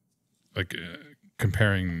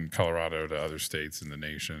comparing Colorado to other states in the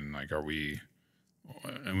nation. Like, are we?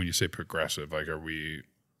 And when you say progressive, like, are we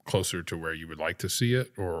closer to where you would like to see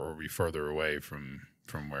it, or are we further away from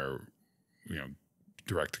where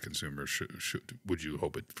direct to consumer would you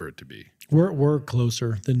hope for it to be? We're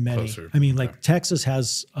closer than many. I mean, Texas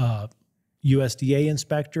has USDA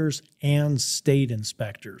inspectors and state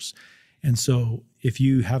inspectors. And so if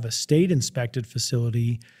you have a state inspected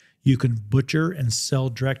facility, you can butcher and sell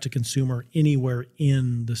direct to consumer anywhere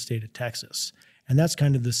in the state of Texas. And that's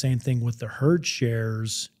kind of the same thing with the herd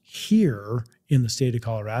shares here in the state of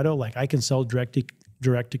Colorado. Like, I can sell direct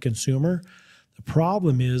to consumer. The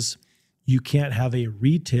problem is you can't have a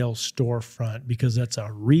retail storefront because that's a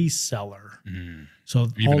reseller. Mm. So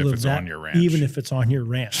even all if of it's that, on your ranch. Even if it's on your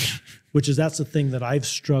ranch, that's the thing that I've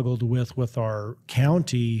struggled with our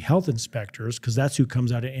county health inspectors, because that's who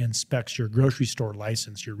comes out and inspects your grocery store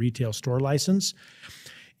license, your retail store license,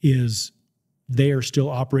 is they are still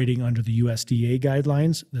operating under the USDA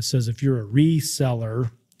guidelines that says if you're a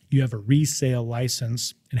reseller, you have a resale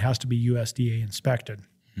license, it has to be USDA inspected.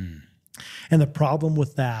 Hmm. And the problem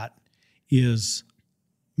with that is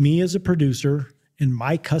me as a producer and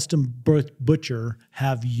my custom butcher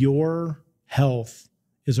have your health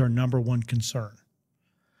is our number one concern.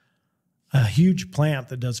 A huge plant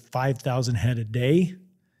that does 5,000 head a day,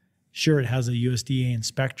 sure, it has a USDA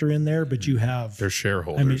inspector in there, but you have... Their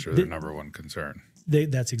shareholders are their number one concern.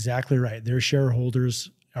 That's exactly right. Their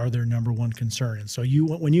shareholders are their number one concern. And so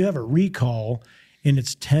when you have a recall and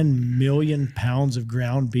it's 10 million pounds of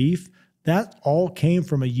ground beef, that all came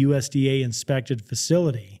from a USDA inspected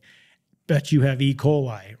facility. Bet you have E.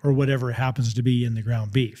 coli or whatever happens to be in the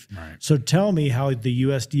ground beef. Right. So tell me how the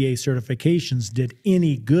USDA certifications did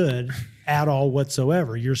any good at all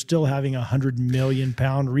whatsoever. You're still having 100 million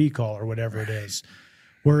pound recall or whatever it is.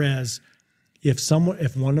 Whereas if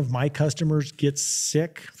one of my customers gets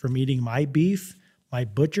sick from eating my beef, my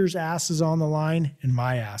butcher's ass is on the line and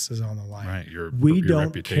my ass is on the line. Right. We your don't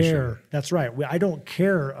reputation. care. That's right. I don't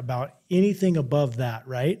care about anything above that,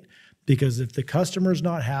 right? Because if the customer's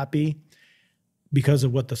not happy because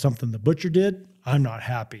of something the butcher did, I'm not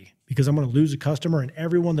happy because I'm going to lose a customer, and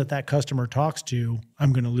everyone that customer talks to,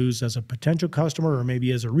 I'm going to lose as a potential customer or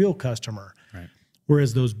maybe as a real customer. Right.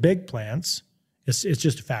 Whereas those big plants, It's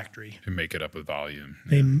just a factory. And make it up with volume.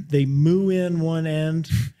 They moo in one end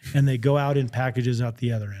and they go out in packages out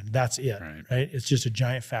the other end. That's it, right? It's just a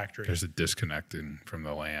giant factory. There's a disconnecting from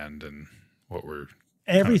the land and what we're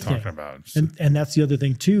everything talking about. And that's the other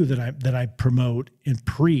thing too that I promote and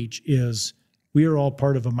preach is we are all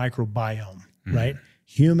part of a microbiome, right?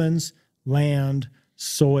 Humans, land,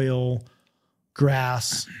 soil,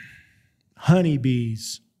 grass,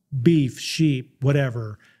 honeybees, beef, sheep,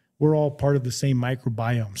 whatever. We're all part of the same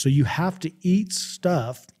microbiome. So you have to eat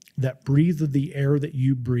stuff that breathed the air that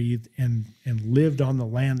you breathed and lived on the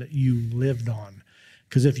land that you lived on.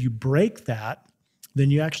 Because if you break that,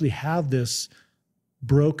 then you actually have this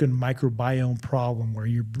broken microbiome problem where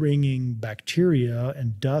you're bringing bacteria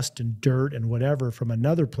and dust and dirt and whatever from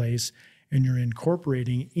another place and you're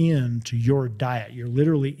incorporating into your diet. You're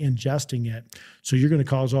literally ingesting it. So you're going to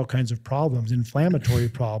cause all kinds of problems, inflammatory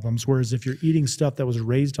problems. Whereas if you're eating stuff that was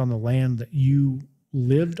raised on the land that you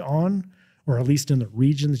lived on, or at least in the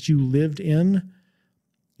region that you lived in,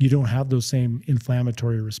 you don't have those same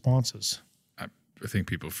inflammatory responses. I think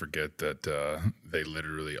people forget that they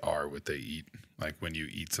literally are what they eat. Like when you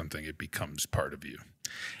eat something, it becomes part of you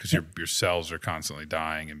because your cells are constantly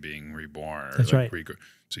dying and being reborn. That's right.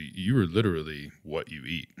 So you are literally what you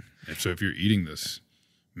eat. And so if you're eating this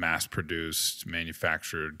mass-produced,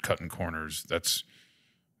 manufactured, cutting corners, that's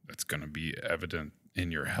going to be evident in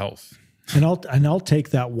your health. And I'll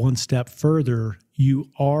take that one step further. You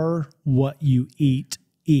are what you eat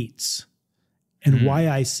eats. And why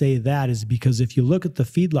I say that is because if you look at the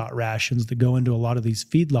feedlot rations that go into a lot of these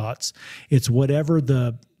feedlots, it's whatever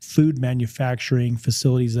the food manufacturing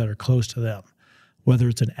facilities that are close to them, whether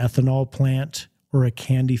it's an ethanol plant or a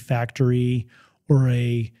candy factory or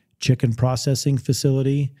a chicken processing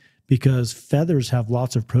facility, because feathers have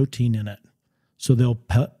lots of protein in it. So they'll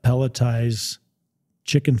pelletize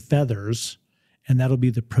chicken feathers, and that'll be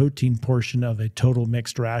the protein portion of a total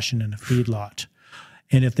mixed ration in a feedlot.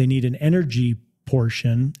 And if they need an energy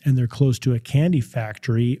portion and they're close to a candy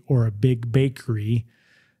factory or a big bakery,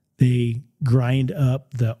 they grind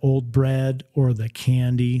up the old bread or the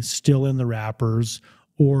candy still in the wrappers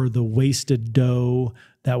or the wasted dough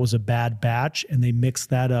that was a bad batch, and they mix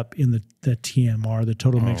that up in the TMR, the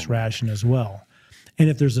total mixed ration as well. And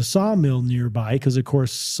if there's a sawmill nearby, because of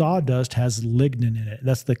course sawdust has lignin in it.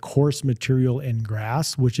 That's the coarse material in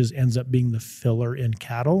grass, which ends up being the filler in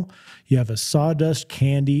cattle. You have a sawdust,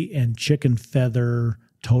 candy, and chicken feather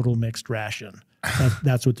total mixed ration.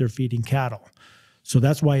 That's what they're feeding cattle. So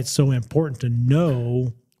that's why it's so important to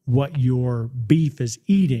know what your beef is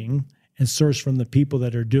eating and source from the people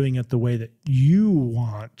that are doing it the way that you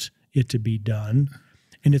want it to be done.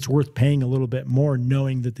 And it's worth paying a little bit more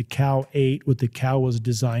knowing that the cow ate what the cow was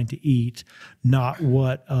designed to eat, not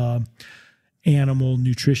what animal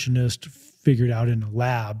nutritionist figured out in a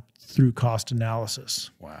lab through cost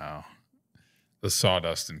analysis. Wow. The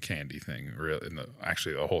sawdust and candy thing, really, and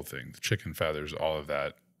actually the whole thing, the chicken feathers, all of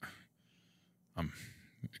that.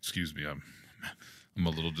 Excuse me, I'm a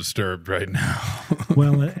little disturbed right now.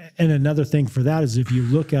 Well, and another thing for that is if you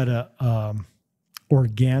look at a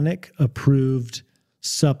organic approved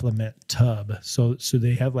supplement tub. So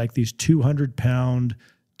they have like these 200-pound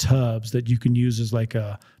tubs that you can use as like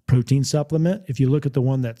a protein supplement. If you look at the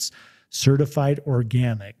one that's certified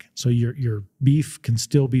organic, so your beef can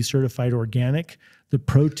still be certified organic, the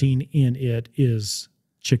protein in it is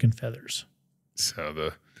chicken feathers.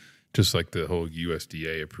 So just like the whole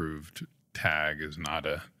USDA approved tag is not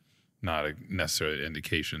a necessary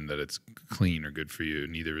indication that it's clean or good for you,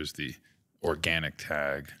 neither is the organic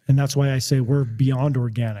tag. And that's why I say we're beyond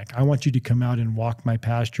organic. I want you to come out and walk my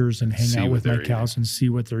pastures and hang out with my cows and see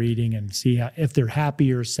what they're eating and see if they're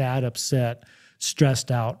happy or sad, upset, stressed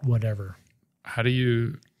out, whatever.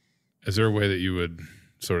 Is there a way that you would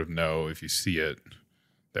sort of know if you see it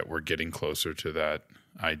that we're getting closer to that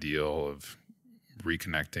ideal of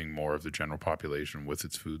reconnecting more of the general population with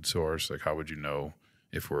its food source? Like how would you know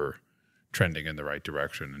if we're trending in the right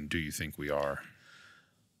direction? And do you think we are?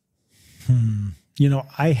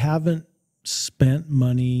 I haven't spent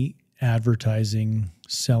money advertising,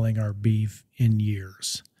 selling our beef in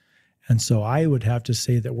years. And so I would have to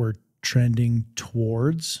say that we're trending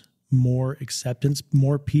towards more acceptance.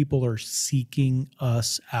 More people are seeking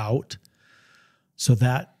us out. So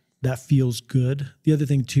that feels good. The other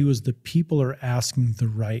thing too is the people are asking the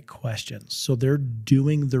right questions. So they're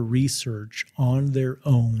doing the research on their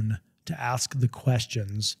own to ask the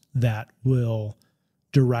questions that will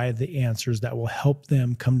derive the answers that will help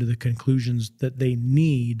them come to the conclusions that they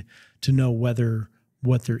need to know whether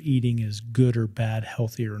what they're eating is good or bad,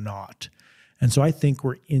 healthy or not. And so I think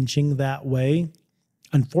we're inching that way.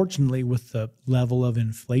 unfortunately, with the level of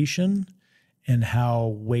inflation and how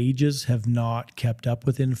wages have not kept up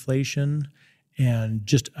with inflation and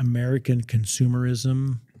just American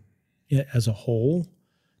consumerism as a whole,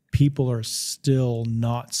 people are still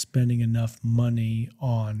not spending enough money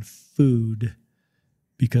on food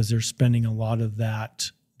because they're spending a lot of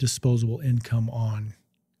that disposable income on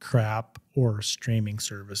crap or streaming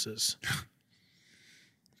services.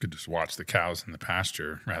 Could just watch the cows in the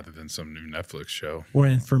pasture rather than some new Netflix show. Or,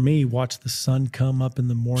 and for me, watch the sun come up in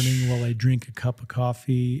the morning while I drink a cup of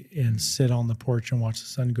coffee and sit on the porch and watch the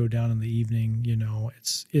sun go down in the evening. You know,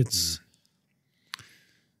 it's.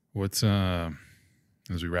 What's as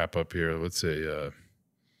we wrap up here? Let's say,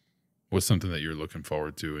 what's something that you're looking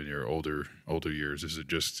forward to in your older years? Is it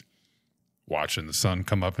just watching the sun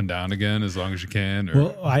come up and down again as long as you can? Or?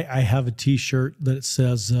 Well, I have a T-shirt that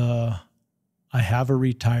says, I have a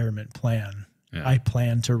retirement plan. Yeah. I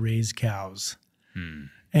plan to raise cows.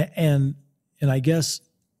 And I guess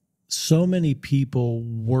so many people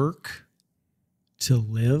work to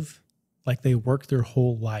live, like they work their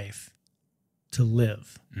whole life to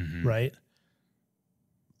live, right?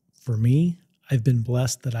 For me, I've been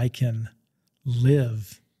blessed that I can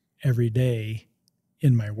live every day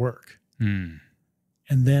in my work. And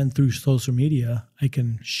then through social media, I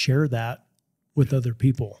can share that with other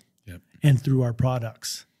people. And through our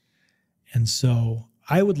products. And so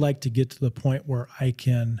I would like to get to the point where I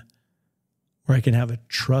can have a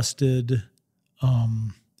trusted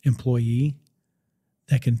employee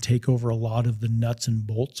that can take over a lot of the nuts and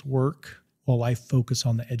bolts work while I focus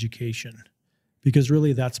on the education. Because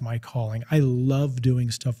really that's my calling. I love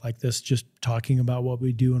doing stuff like this, just talking about what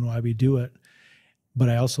we do and why we do it. But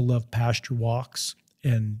I also love pasture walks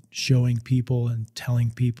and showing people and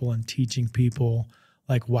telling people and teaching people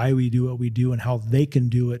like why we do what we do and how they can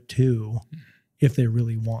do it too, if they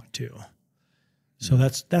really want to. So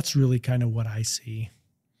that's really kind of what I see.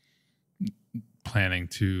 Planning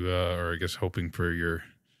to, or I guess hoping for your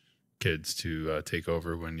kids to take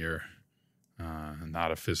over when you're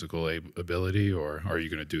not a physical ability, or are you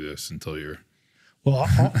going to do this until you're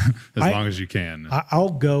long as you can? I'll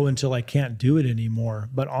go until I can't do it anymore.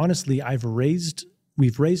 But honestly,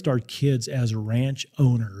 we've raised our kids as ranch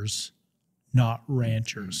owners, not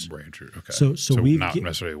ranchers. Okay. So we've not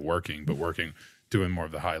necessarily working, but doing more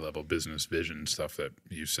of the high level business vision stuff that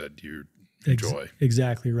you said you enjoy.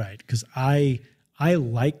 Exactly right. Because I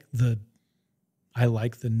like the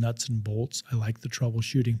nuts and bolts. I like the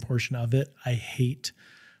troubleshooting portion of it. I hate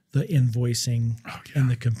the invoicing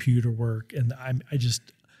and the computer work, and I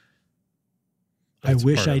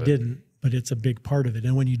wish I didn't. But it's a big part of it.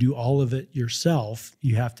 And when you do all of it yourself,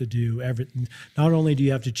 you have to do everything. Not only do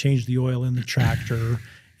you have to change the oil in the tractor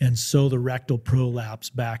and sew the rectal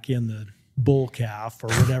prolapse back in the bull calf or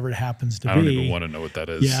whatever it happens to be. I don't even want to know what that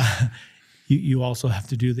is. Yeah. You also have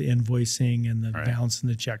to do the invoicing and the balance in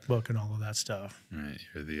the checkbook and all of that stuff. Right.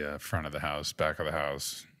 You're the front of the house, back of the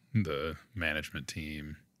house, the management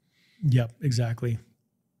team. Yep, exactly.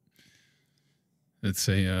 It's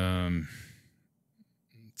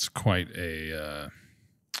it's quite a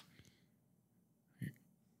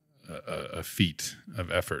feat of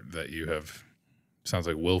effort that you have, sounds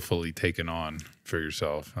like, willfully taken on for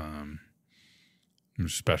yourself.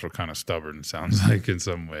 Special kind of stubborn, sounds like, in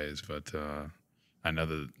some ways, but I know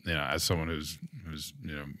that, as someone who's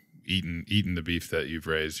eaten the beef that you've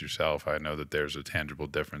raised yourself, I know that there's a tangible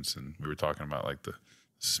difference. And we were talking about like the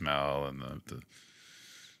smell and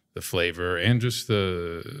the flavor and just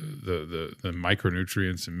the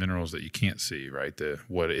micronutrients and minerals that you can't see, right?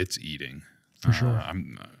 What it's eating. For sure.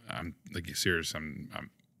 I'm like serious. I'm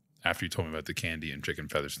after you told me about the candy and chicken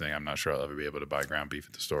feathers thing, I'm not sure I'll ever be able to buy ground beef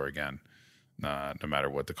at the store again, no matter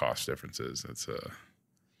what the cost difference is. That's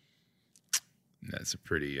a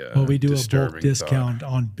pretty we do a bulk discount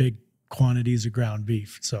on big quantities of ground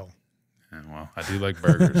beef. So, well, I do like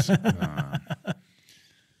burgers.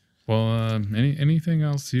 Well, anything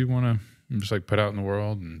else you want to just like put out in the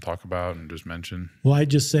world and talk about and just mention? Well, I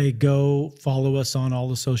just say go follow us on all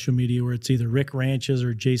the social media where it's either Rick Ranches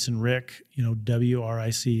or Jason Wrich,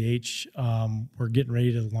 WRICH. We're getting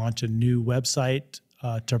ready to launch a new website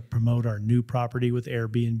to promote our new property with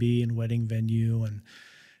Airbnb and wedding venue and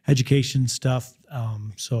education stuff.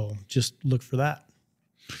 So just look for that.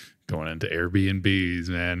 Going into Airbnbs,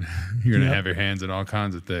 man. You're going to have your hands in all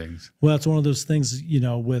kinds of things. Well, it's one of those things,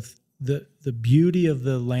 with the beauty of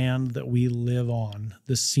the land that we live on,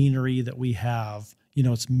 the scenery that we have,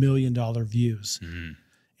 it's $1 million views. Mm-hmm.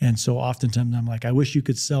 And so oftentimes I'm like, I wish you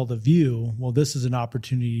could sell the view. Well, this is an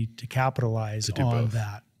opportunity to capitalize on both.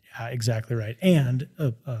 That. Yeah, exactly right. And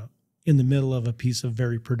in the middle of a piece of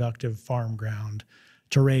very productive farm ground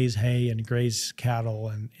to raise hay and graze cattle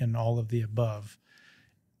and all of the above.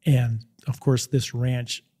 And of course, this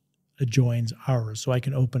ranch adjoins ours, so I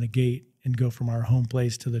can open a gate and go from our home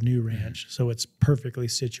place to the new ranch. So it's perfectly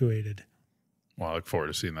situated. Well, I look forward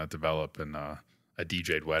to seeing that develop. And I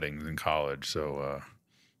DJ'd weddings in college, so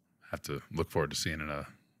have to look forward to seeing an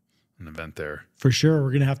event there. For sure. We're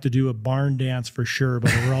going to have to do a barn dance for sure,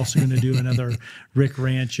 but we're also going to do another Rick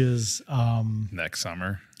Ranches. Next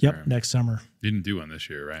summer? Yep, next summer. You didn't do one this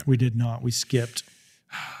year, right? We did not. We skipped.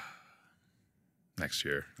 Next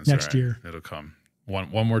year. That's next year. It'll come.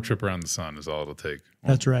 One more trip around the sun is all it'll take.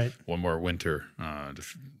 That's right. One more winter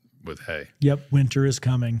with hay. Yep, winter is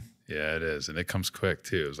coming. Yeah, it is. And it comes quick,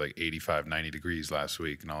 too. It was like 85, 90 degrees last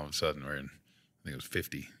week, and all of a sudden we're in, I think it was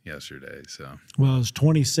 50 yesterday. So, well, it was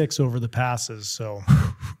 26 over the passes, so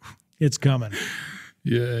it's coming.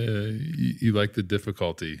 Yeah, you like the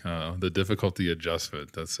difficulty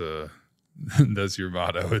adjustment. That's your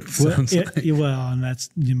motto. It sounds like. And that's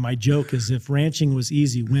my joke is if ranching was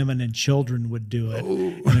easy, women and children would do it.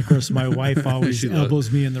 And of course, my wife always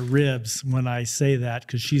elbows me in the ribs when I say that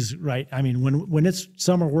because she's right. I mean, when it's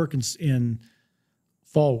summer work in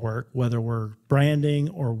fall work, whether we're branding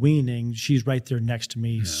or weaning, she's right there next to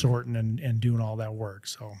me sorting and doing all that work.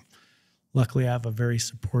 So luckily, I have a very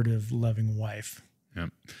supportive, loving wife. Yep.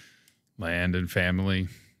 Land and family.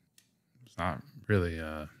 It's not really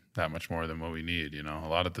that much more than what we need. You know, a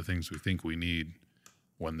lot of the things we think we need,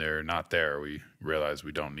 when they're not there, we realize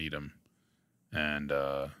we don't need them. And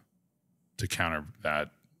to counter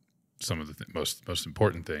that, some of the most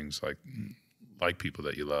important things, like people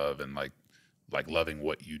that you love and like loving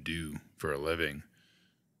what you do for a living,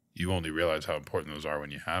 you only realize how important those are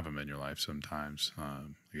when you have them in your life sometimes.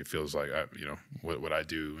 It feels like, what I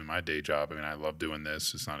do in my day job, I mean, I love doing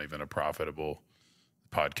this. It's not even a profitable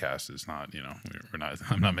podcast. It's not,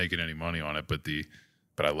 I'm not making any money on it,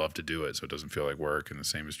 but I love to do it. So it doesn't feel like work. And the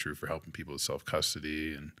same is true for helping people with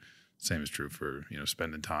self-custody. And the same is true for,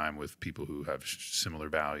 spending time with people who have similar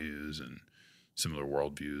values and similar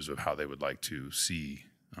worldviews of how they would like to see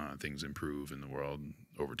things improve in the world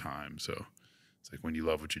over time. So it's like when you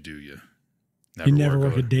love what you do, you never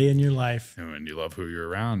work a day in your life. And when you love who you're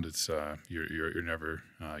around, it's you're never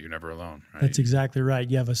alone. Right? That's exactly right.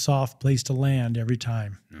 You have a soft place to land every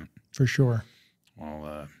time, for sure.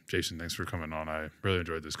 Well, Jason, thanks for coming on. I really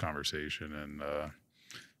enjoyed this conversation, and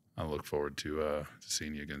I look forward to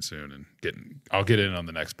seeing you again soon. And I'll get in on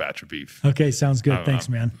the next batch of beef. Okay, sounds good. Thanks,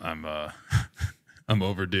 man. I'm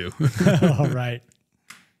overdue. All right.